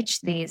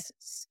teach these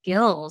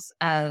skills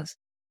of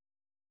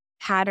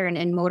pattern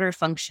and motor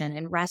function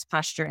and rest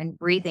posture and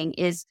breathing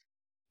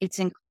it's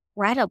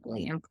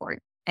incredibly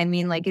important. I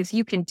mean, like, if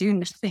you can do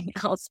nothing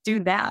else,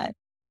 do that.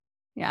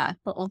 Yeah.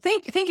 Well,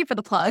 thank you for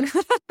the plug.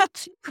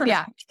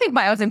 Yeah. I think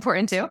bio is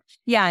important too.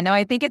 Yeah. No,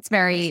 I think it's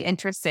very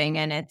interesting.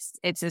 And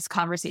it's this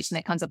conversation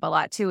that comes up a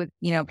lot too with,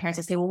 parents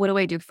that say, well, what do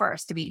I do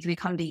first? Do we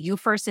come to you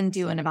first and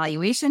do an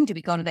evaluation? Do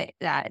we go to the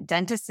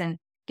dentist and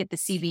get the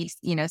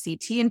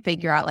CT and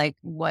figure out like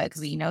what,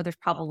 because we know there's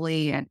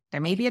probably,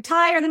 there may be a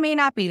tie or there may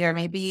not be, there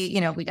may be,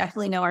 we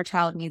definitely know our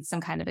child needs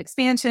some kind of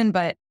expansion,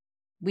 but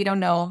we don't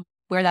know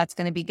where that's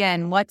going to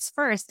begin. What's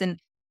first? And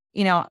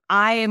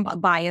I am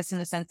biased in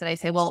the sense that I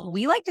say, well,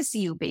 we like to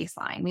see you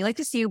baseline. We like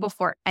to see you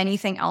before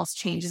anything else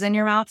changes in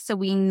your mouth. So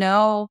we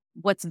know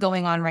what's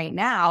going on right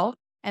now.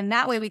 And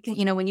that way we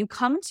can, when you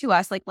come to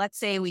us, like, let's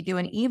say we do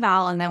an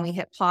eval and then we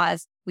hit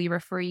pause, we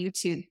refer you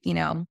to,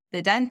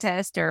 the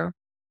dentist or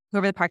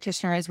whoever the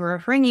practitioner is we're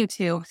referring you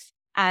to.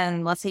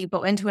 And let's say you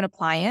go into an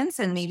appliance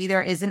and maybe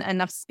there isn't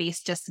enough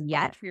space just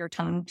yet for your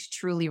tongue to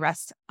truly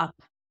rest up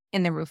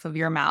in the roof of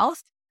your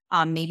mouth.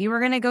 Maybe we're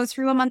going to go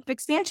through a month of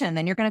expansion,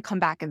 then you're going to come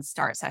back and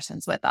start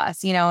sessions with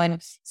us, and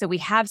so we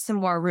have some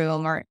more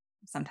room, or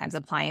sometimes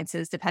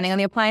appliances, depending on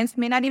the appliance,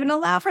 may not even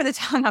allow for the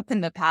tongue up in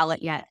the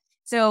palate yet.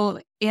 So,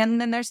 and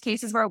then there's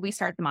cases where we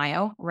start the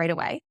myo right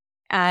away.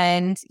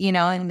 And,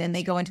 and then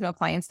they go into an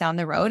appliance down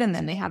the road and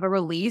then they have a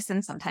release.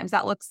 And sometimes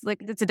that looks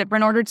like it's a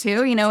different order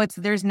too. I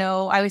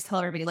always tell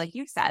everybody, like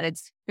you said,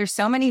 there's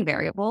so many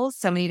variables,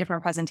 so many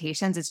different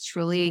presentations. It's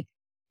truly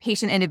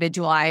patient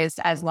individualized,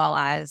 as well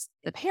as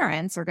the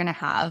parents are going to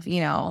have,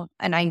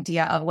 an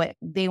idea of what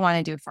they want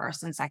to do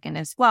first and second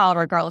as well,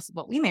 regardless of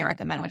what we may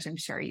recommend, which I'm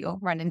sure you'll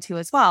run into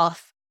as well.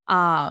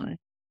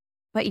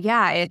 But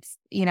yeah, it's,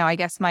 I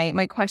guess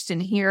my question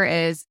here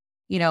is,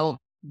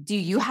 do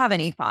you have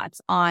any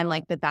thoughts on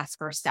like the best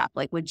first step?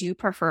 Like, would you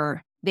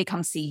prefer they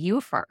come see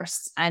you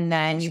first and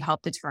then you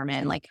help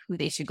determine like who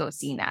they should go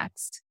see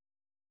next?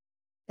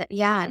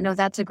 Yeah, no,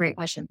 that's a great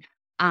question.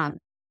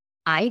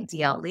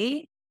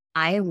 Ideally,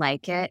 I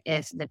like it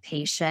if the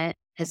patient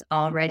has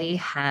already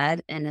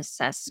had an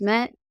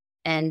assessment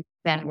and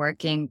been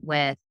working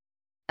with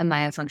a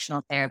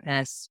myofunctional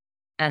therapist,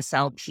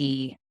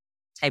 SLP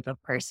type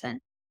of person.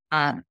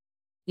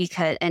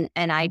 Because,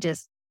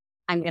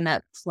 I'm going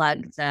to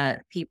plug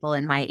the people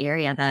in my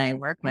area that I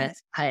work with,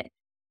 but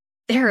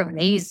they're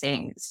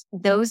amazing.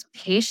 Those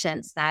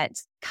patients that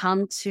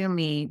come to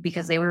me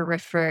because they were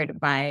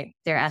referred by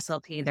their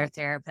SLP, their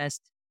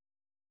therapist,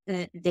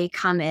 they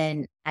come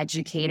in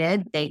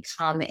educated. They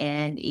come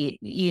in,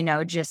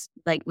 just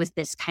like with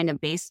this kind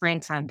of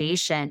baseline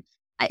foundation,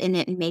 and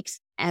it makes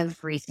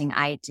everything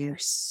I do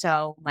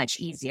so much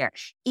easier.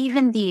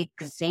 Even the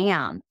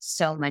exam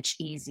so much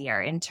easier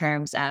in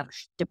terms of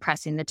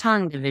depressing the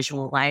tongue to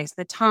visualize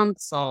the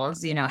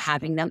tonsils,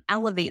 having them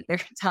elevate their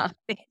tongue,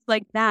 things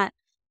like that.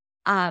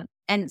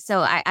 And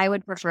so I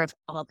would prefer if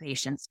all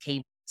patients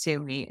came to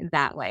me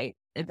that way,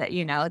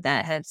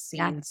 that have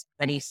seen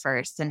somebody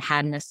first and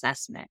had an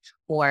assessment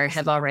or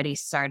have already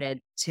started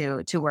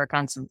to work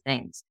on some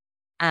things.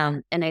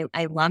 And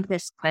I love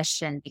this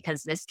question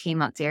because this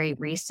came up very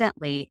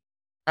recently,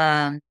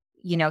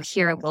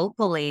 here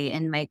locally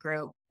in my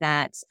group,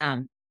 that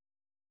a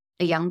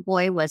young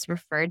boy was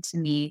referred to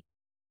me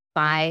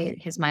by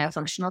his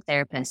myofunctional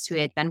therapist who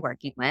he had been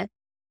working with.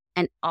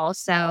 And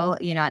also,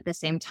 at the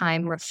same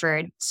time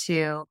referred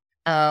to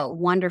a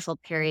wonderful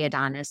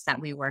periodontist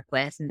that we work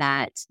with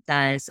that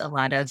does a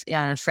lot of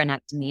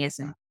frenectomies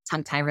and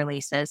tongue tie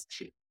releases.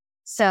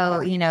 So,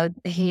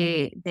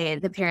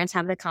 the parents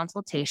have the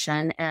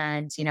consultation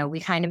and, we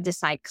kind of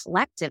decide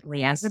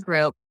collectively as a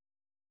group,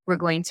 we're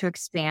going to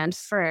expand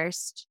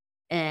first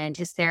and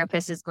his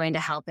therapist is going to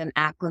help him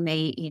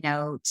acclimate,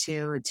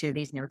 to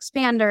these new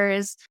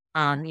expanders.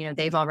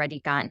 They've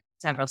already gotten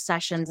several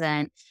sessions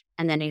in,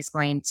 and then he's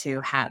going to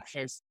have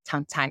his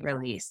tongue tie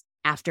release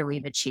after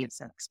we've achieved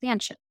some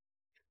expansion.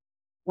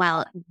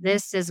 Well,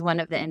 this is one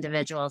of the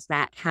individuals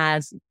that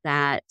has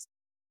that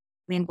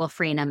lingual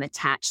frenum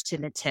attached to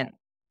the tip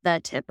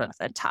of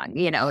the tongue.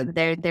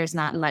 There's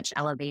not much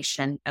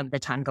elevation of the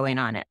tongue going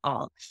on at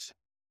all.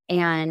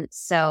 And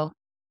so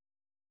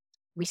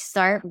we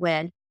start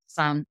with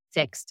some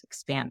fixed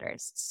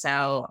expanders.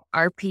 So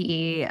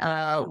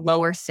RPE,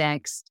 lower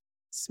six,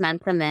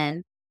 cement them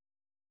in,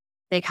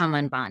 they come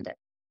unbonded.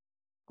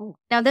 Ooh.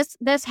 Now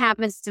this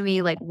happens to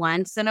me like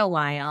once in a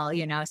while,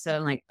 so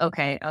I'm like,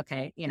 okay,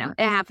 it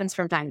happens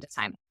from time to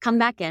time. Come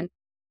back in.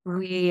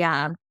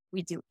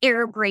 We do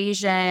air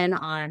abrasion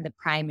on the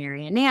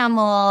primary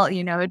enamel,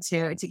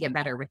 to get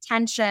better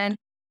retention,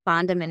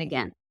 bond them in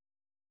again.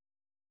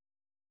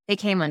 They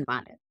came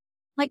unbonded.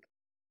 Like,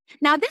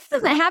 now this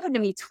doesn't happen to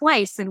me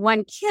twice in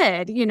one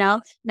kid,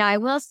 Now I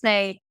will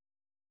say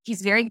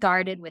he's very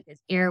guarded with his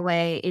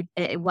airway.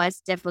 It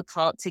was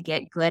difficult to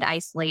get good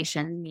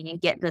isolation, meaning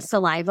get the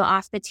saliva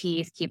off the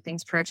teeth, keep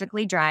things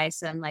perfectly dry.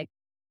 So I'm like,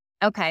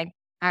 okay,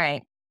 all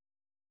right,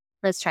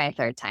 let's try a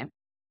third time.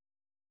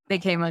 They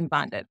came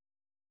unbonded.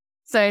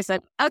 So I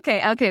said,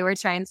 okay, we're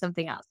trying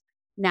something else.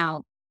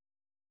 Now,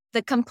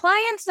 the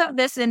compliance of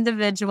this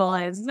individual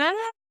is,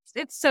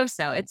 it's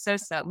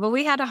so-so. But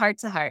we had a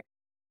heart-to-heart.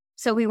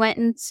 So we went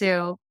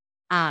into,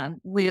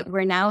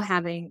 we're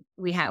having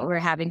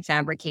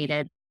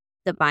fabricated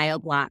the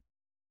BioBlock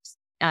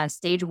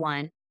stage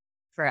 1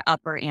 for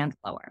upper and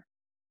lower.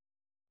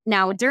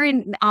 Now,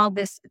 during all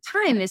this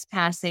time is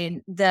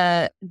passing,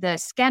 the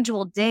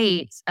scheduled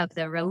date of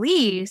the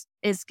release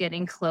is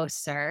getting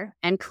closer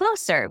and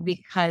closer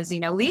because,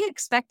 we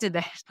expected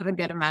to have a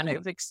good amount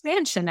of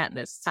expansion at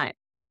this time.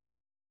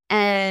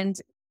 And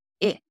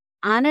it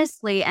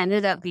honestly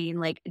ended up being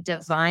like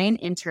divine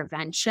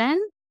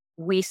intervention,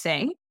 we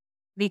say,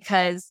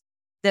 because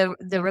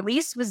the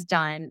release was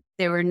done.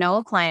 There were no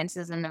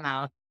appliances in the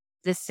mouth.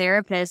 The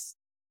therapist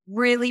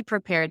really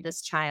prepared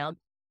this child,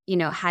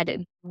 had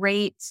a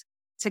great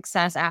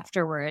success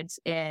afterwards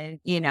in,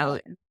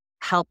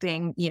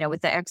 helping,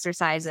 with the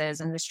exercises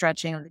and the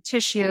stretching of the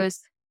tissues.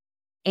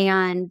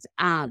 And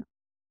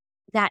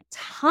that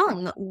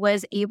tongue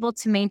was able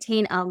to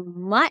maintain a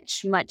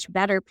much, much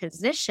better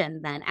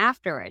position than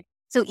afterward.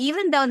 So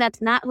even though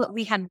that's not what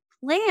we had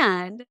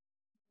planned,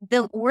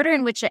 the order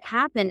in which it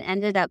happened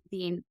ended up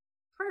being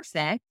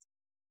perfect.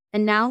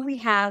 And now we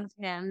have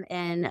him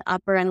in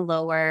upper and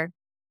lower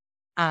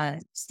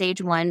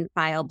stage 1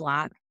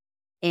 BioBlock,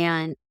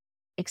 and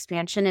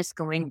expansion is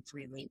going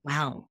really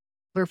well.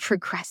 We're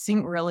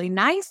progressing really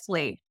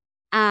nicely.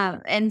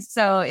 And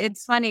so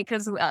it's funny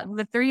because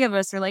the three of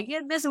us are like, yeah,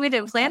 we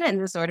didn't plan it in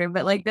this order,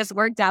 but like this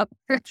worked out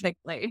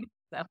perfectly.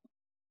 So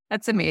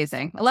that's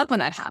amazing. I love when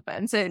that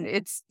happens. And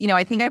it's,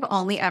 I think I've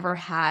only ever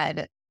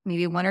had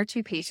maybe 1 or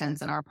 2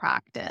 patients in our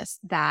practice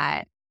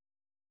that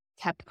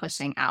kept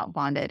pushing out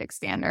bonded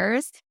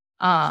expanders.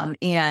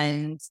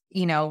 And,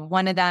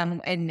 one of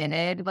them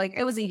admitted, like,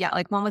 it was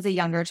one was a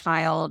younger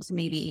child,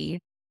 maybe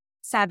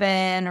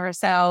 7 or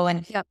so.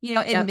 And,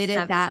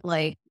 admitted that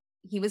like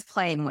he was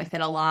playing with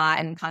it a lot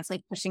and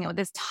constantly pushing it with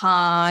his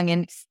tongue.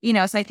 And,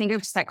 so I think it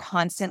was just that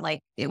constant,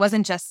 like, it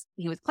wasn't just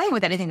he was playing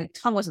with it. I think the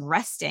tongue was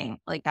resting,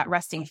 like that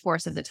resting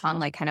force of the tongue,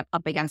 like kind of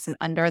up against and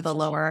under the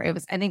lower.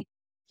 I think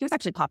he was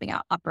actually popping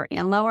out upper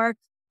and lower.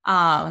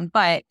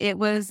 But it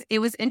was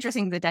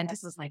interesting. The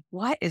dentist was like,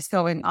 what is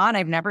going on?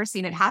 I've never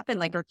seen it happen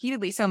like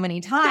repeatedly so many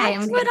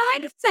times. That's what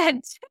I said.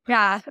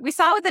 Yeah. We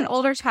saw it with an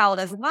older child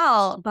as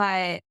well.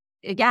 But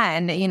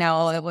again, it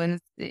was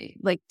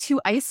like 2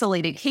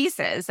 isolated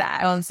cases.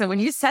 So when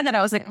you said that,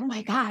 I was like, oh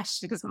my gosh,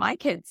 because my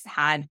kids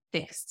had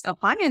fixed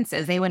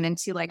appliances. They went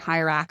into like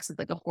Hyrax with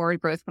like a forward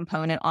growth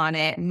component on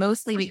it,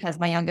 mostly because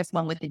my youngest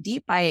one with the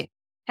deep bite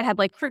had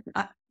like fruit,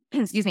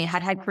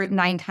 had fruit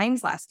 9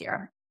 times last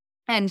year.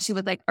 And she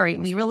was like, all right,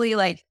 we really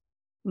like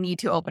need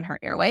to open her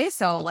airway.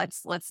 So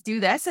let's do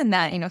this. And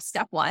then,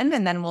 step 1,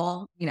 and then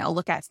we'll,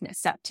 look at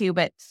step 2.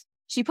 But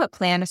she put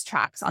Planus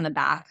tracks on the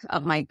back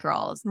of my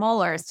girl's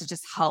molars to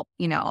just help,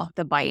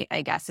 the bite,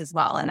 I guess, as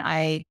well.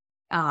 And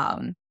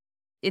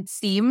it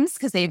seems,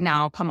 because they've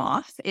now come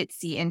off,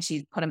 and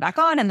she put them back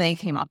on and they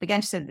came off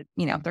again. She said,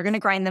 they're going to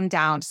grind them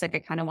down. She's like, I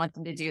kind of want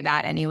them to do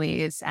that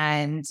anyways.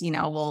 And,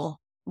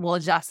 we'll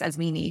adjust as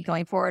we need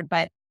going forward.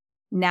 But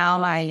now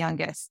my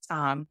youngest,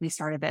 we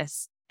started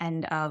this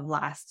end of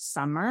last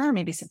summer,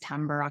 maybe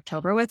September,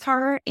 October with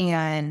her.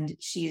 And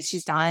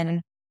she's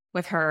done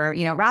with her,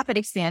 rapid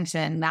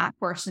expansion, that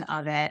portion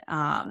of it.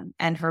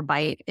 And her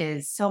bite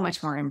is so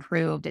much more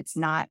improved. It's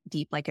not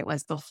deep like it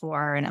was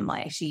before. And I'm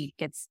like, she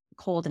gets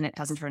cold and it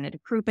doesn't turn into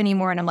croup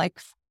anymore. And I'm like,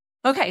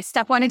 okay,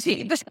 step 1 and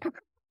 2.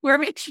 Where are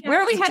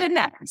we headed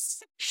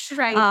next?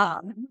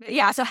 Right.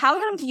 Yeah. So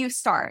how do you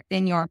start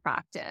in your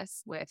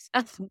practice with?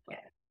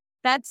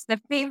 That's the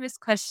famous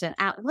question.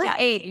 At what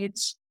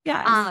age?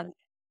 Yeah.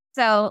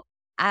 So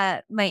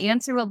My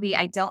answer will be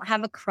I don't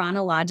have a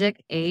chronologic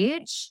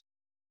age.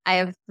 I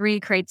have 3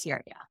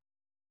 criteria.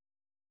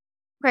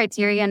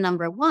 Criteria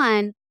number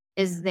 1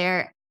 is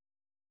there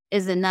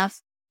is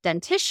enough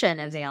dentition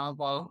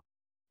available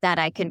that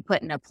I can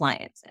put an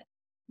appliance in.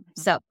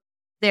 So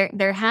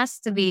there has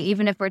to be,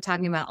 even if we're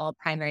talking about all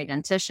primary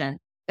dentition,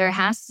 there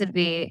has to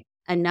be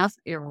enough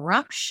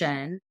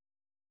eruption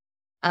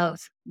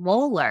of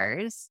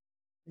molars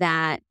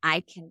that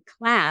I can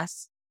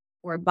clasp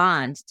or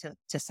bond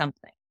to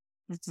something.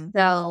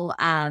 So,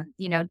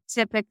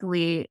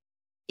 typically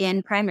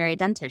in primary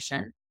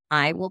dentition,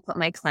 I will put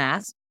my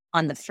clasp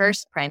on the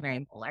first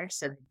primary molar,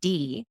 so the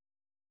D.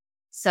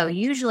 So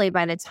usually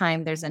by the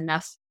time there's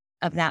enough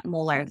of that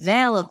molar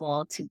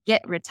available to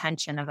get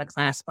retention of a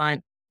clasp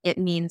bond, it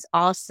means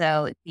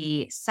also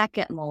the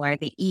second molar,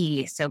 the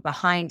E, so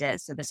behind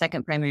it, so the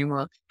second primary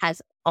molar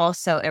has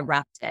also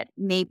erupted.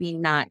 Maybe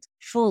not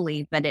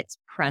fully, but it's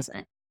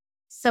present.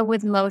 So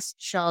with most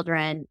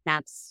children,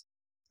 that's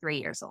 3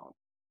 years old.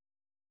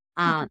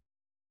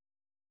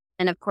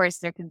 And of course,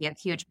 there can be a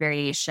huge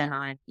variation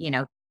on,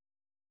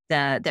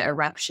 the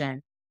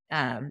eruption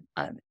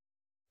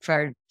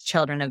for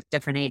children of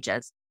different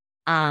ages.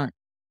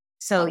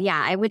 So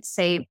yeah, I would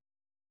say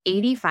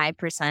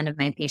 85% of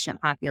my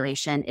patient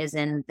population is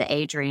in the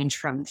age range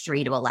from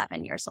 3 to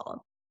 11 years old.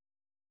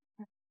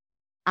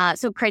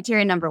 So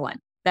criteria number 1,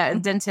 the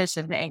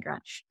dentition, the anger.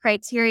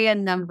 Criteria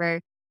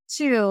number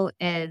 2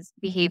 is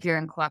behavior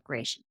and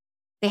cooperation.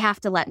 They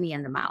have to let me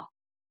in the mouth.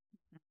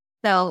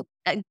 So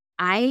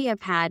I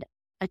have had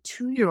a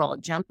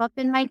 2-year-old jump up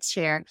in my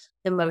chair,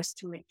 the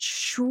most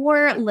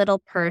mature little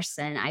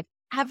person I've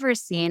ever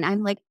seen.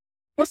 I'm like,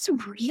 that's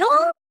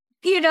real?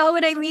 You know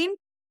what I mean?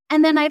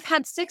 And then I've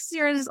had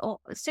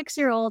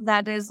 6-year-old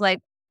that is like,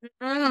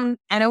 I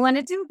don't want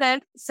to do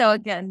that. So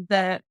again,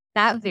 that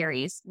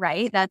varies,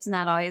 right? That's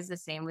not always the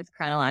same with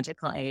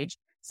chronological age.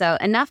 So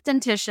enough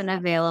dentition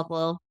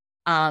available,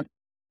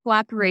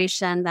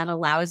 cooperation that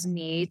allows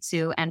me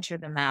to enter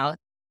the mouth.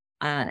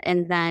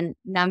 And then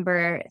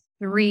number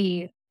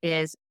 3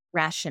 is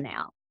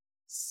rationale.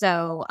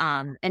 So,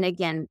 and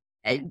again,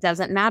 it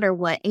doesn't matter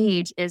what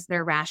age is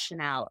their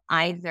rationale,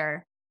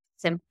 either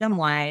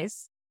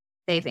symptom-wise,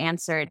 they've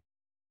answered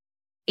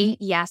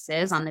 8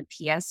 yeses on the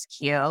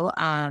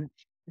PSQ.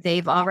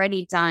 They've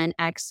already done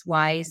X,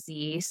 Y,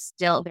 Z.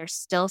 They're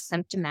still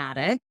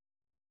symptomatic,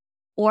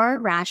 or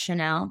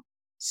rationale,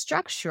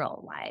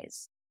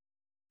 structural-wise.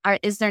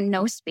 Is there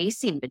no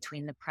spacing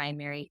between the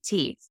primary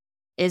teeth?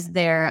 Is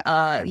there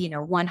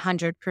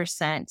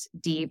 100%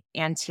 deep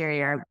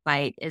anterior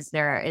bite? Is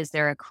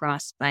there a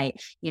cross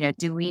bite?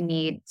 Do we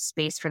need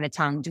space for the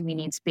tongue? Do we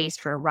need space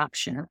for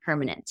eruption of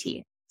permanent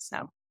teeth?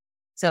 So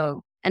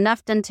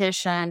enough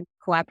dentition,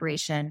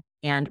 cooperation,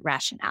 and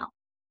rationale.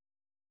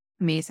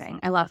 Amazing.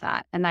 I love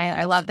that. And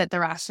I love that the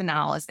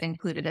rationale is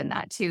included in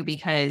that too,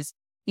 because,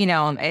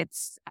 I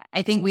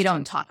think we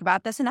don't talk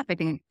about this enough. I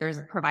think there's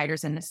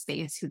providers in the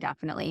space who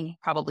definitely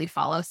probably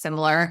follow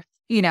similar,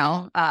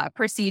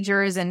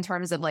 procedures in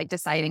terms of like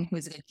deciding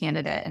who's a good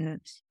candidate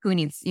and who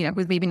needs,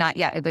 who's maybe not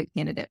yet a good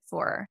candidate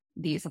for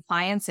these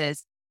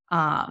appliances.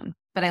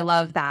 But I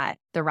love that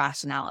the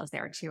rationale is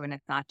there too. And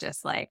it's not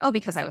just like, oh,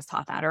 because I was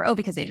taught that, or, oh,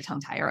 because they did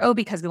tongue tie, or, oh,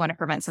 because we want to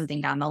prevent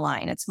something down the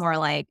line. It's more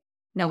like,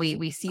 no,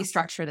 we see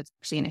structure that's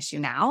actually an issue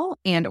now,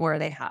 and, or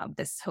they have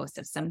this host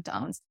of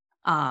symptoms.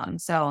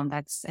 So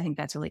I think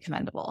that's really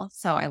commendable.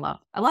 So I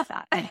love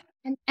that.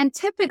 And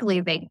typically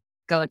they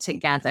go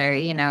together,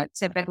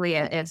 typically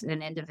if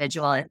an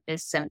individual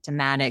is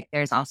symptomatic,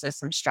 there's also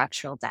some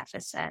structural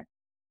deficit.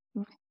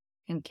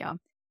 Thank you.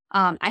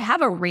 I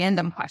have a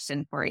random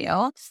question for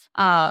you,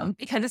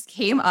 because this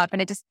came up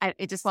and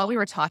it just while we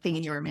were talking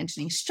and you were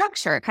mentioning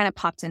structure, it kind of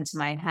popped into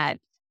my head.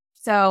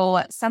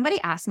 So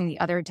somebody asked me the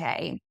other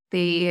day,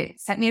 they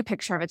sent me a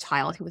picture of a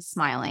child who was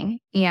smiling,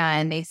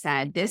 and they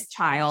said, this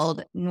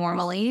child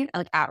normally,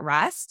 like at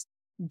rest,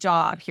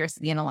 jaw appears to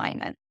be in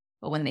alignment.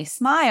 But when they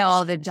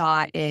smile, the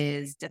jaw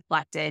is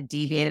deflected,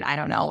 deviated. I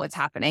don't know what's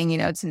happening,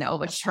 to know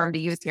which term to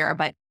use here,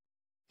 but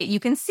you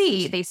can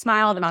see they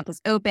smile, the mouth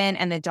is open,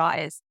 and the jaw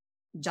is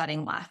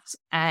jutting left.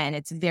 And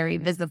it's very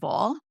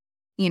visible,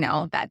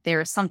 that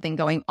there's something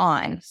going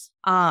on.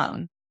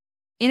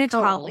 In a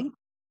child,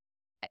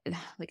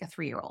 like a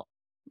 3-year-old,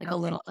 like a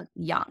little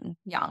young.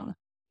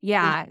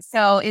 Yeah.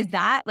 So is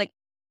that like,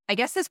 I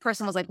guess this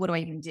person was like, what do I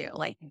even do?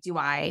 Like, do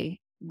I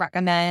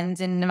recommend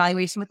an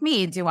evaluation with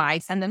me? Do I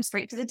send them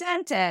straight to the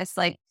dentist?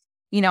 Like,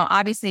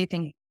 obviously I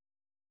think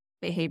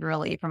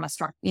behaviorally from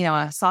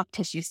a soft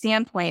tissue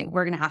standpoint,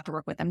 we're going to have to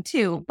work with them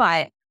too.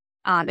 But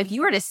if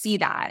you were to see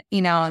that,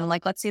 and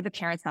like, let's say the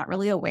parent's not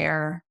really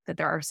aware that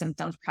there are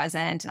symptoms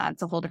present,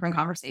 it's a whole different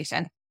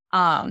conversation.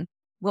 What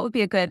would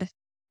be a good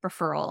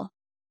referral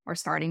or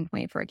starting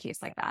point for a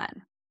case like that?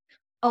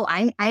 Oh,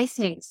 I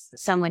think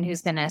someone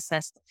who's going to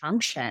assess the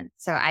function.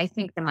 So I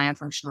think the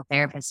myofunctional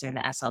therapist or the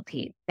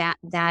SLP,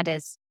 that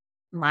is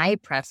my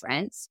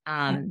preference.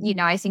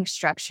 I think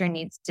structure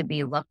needs to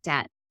be looked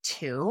at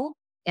too.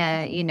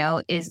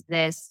 Is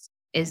this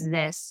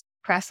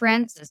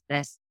preference? Is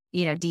this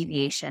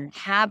deviation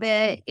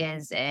habit?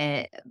 Is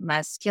it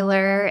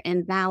muscular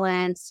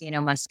imbalance,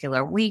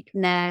 muscular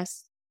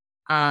weakness?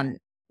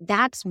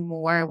 That's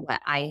more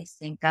what I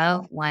think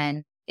of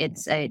when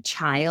it's a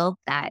child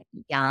that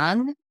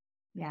young.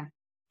 Yeah.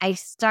 I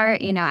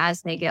start,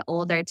 as they get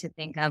older to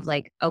think of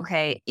like,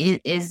 okay,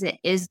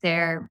 is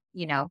there,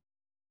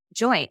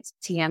 joints,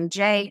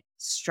 TMJ,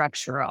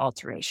 structural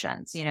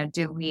alterations?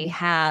 Do we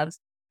have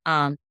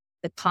the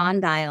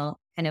condyle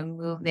kind of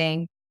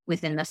moving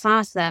within the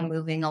fossa,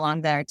 moving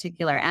along the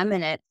articular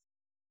eminence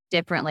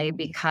differently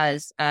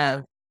because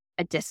of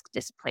a disc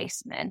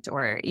displacement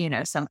or,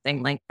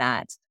 something like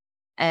that.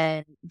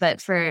 But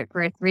for a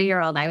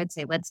 3-year-old, I would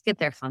say, let's get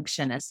their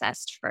function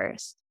assessed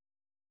first.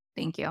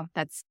 Thank you.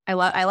 I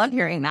love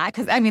hearing that,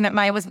 because I mean,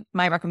 that was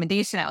my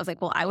recommendation. I was like,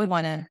 well, I would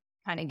want to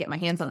kind of get my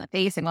hands on the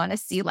face and want to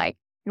see, like,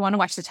 I want to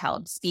watch the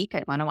child speak.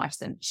 I want to watch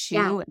them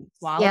chew and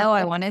swallow. Yeah.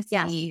 I want to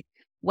see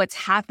what's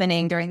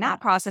happening during that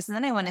process. And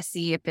then I want to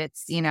see if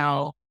it's,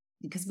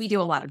 because we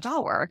do a lot of jaw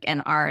work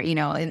and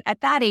and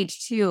at that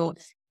age too,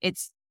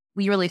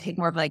 we really take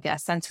more of like a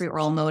sensory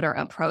oral motor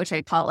approach.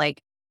 I call it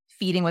like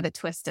feeding with a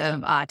twist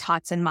of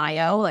Tots and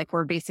Mayo. Like,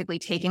 we're basically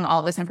taking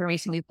all this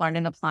information we've learned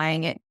and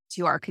applying it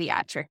to our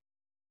pediatric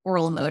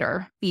oral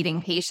motor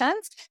feeding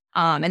patients.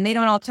 And they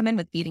don't all come in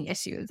with feeding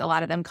issues. A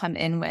lot of them come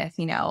in with,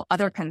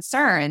 other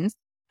concerns.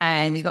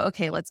 And we go,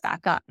 okay, let's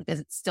back up, because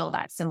it's still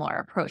that similar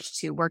approach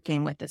to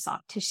working with the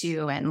soft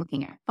tissue and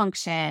looking at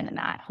function and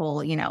that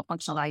whole,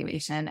 functional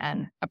evaluation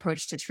and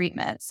approach to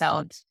treatment.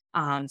 So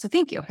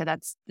thank you for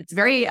that. It's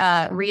very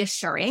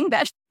reassuring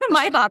that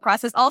my thought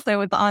process also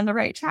was on the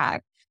right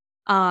track.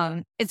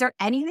 Is there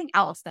anything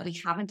else that we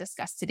haven't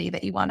discussed today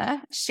that you want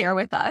to share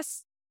with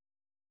us?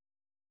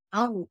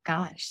 Oh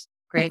gosh,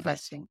 great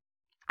question.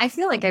 I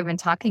feel like I've been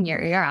talking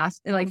your ear off,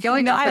 like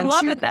going off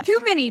on too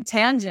many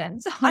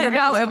tangents. I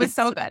know, it was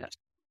so good.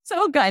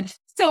 So good.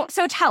 So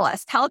tell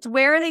us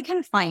where they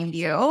can find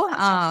you,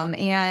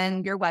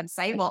 and your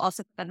website. We'll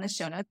also put that in the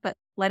show notes, but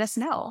let us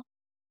know.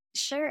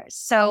 Sure.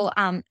 So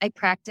I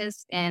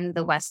practice in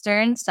the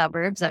western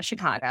suburbs of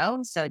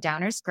Chicago. So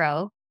Downers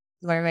Grove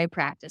is where my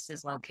practice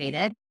is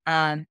located.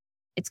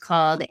 It's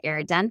called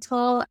Air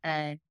Dental,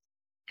 and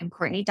I'm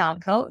Courtney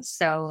Donkoh.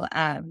 So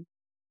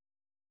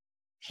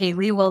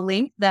Haley will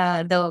link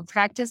the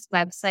practice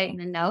website in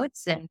the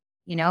notes. And,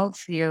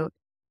 if you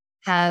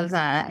have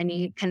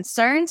any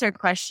concerns or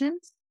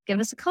questions, give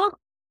us a call.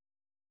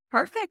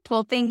 Perfect.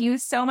 Well, thank you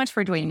so much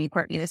for joining me,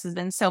 Courtney. This has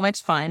been so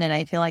much fun. And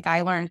I feel like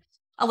I learned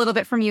a little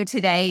bit from you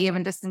today,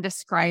 even just in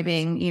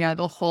describing,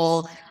 the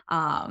whole,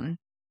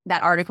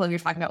 that article you're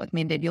talking about with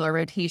mandibular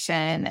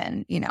rotation.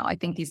 And, I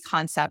think these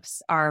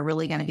concepts are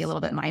really going to be a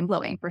little bit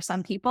mind-blowing for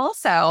some people.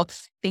 So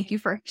thank you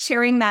for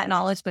sharing that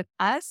knowledge with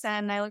us.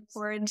 And I look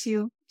forward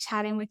to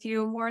chatting with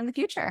you more in the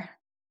future.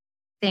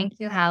 Thank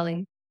you,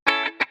 Hallie.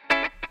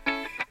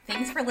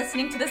 Thanks for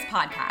listening to this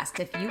podcast.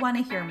 If you want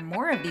to hear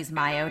more of these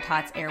Mayo,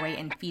 Tots, airway,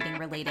 and feeding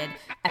related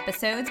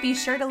episodes, be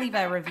sure to leave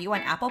a review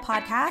on Apple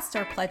Podcasts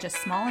or pledge a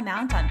small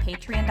amount on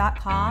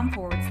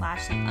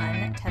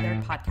patreon.com/the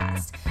Untethered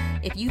Podcast.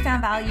 If you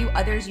found value,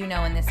 others in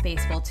this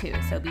space will too.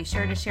 So be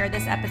sure to share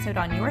this episode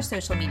on your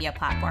social media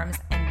platforms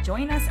and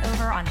join us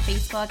over on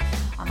Facebook,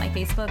 on my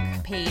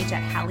Facebook page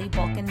at Hallie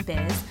Bulkin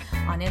Biz,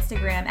 on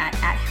Instagram at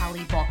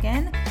Hallie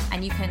Bulkin,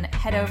 and you can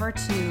head over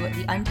to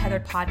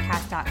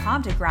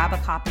theuntetheredpodcast.com to grab a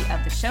copy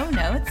of the show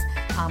notes,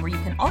 where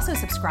you can also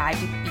subscribe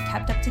to be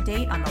kept up to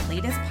date on the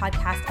latest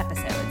podcast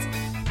episodes.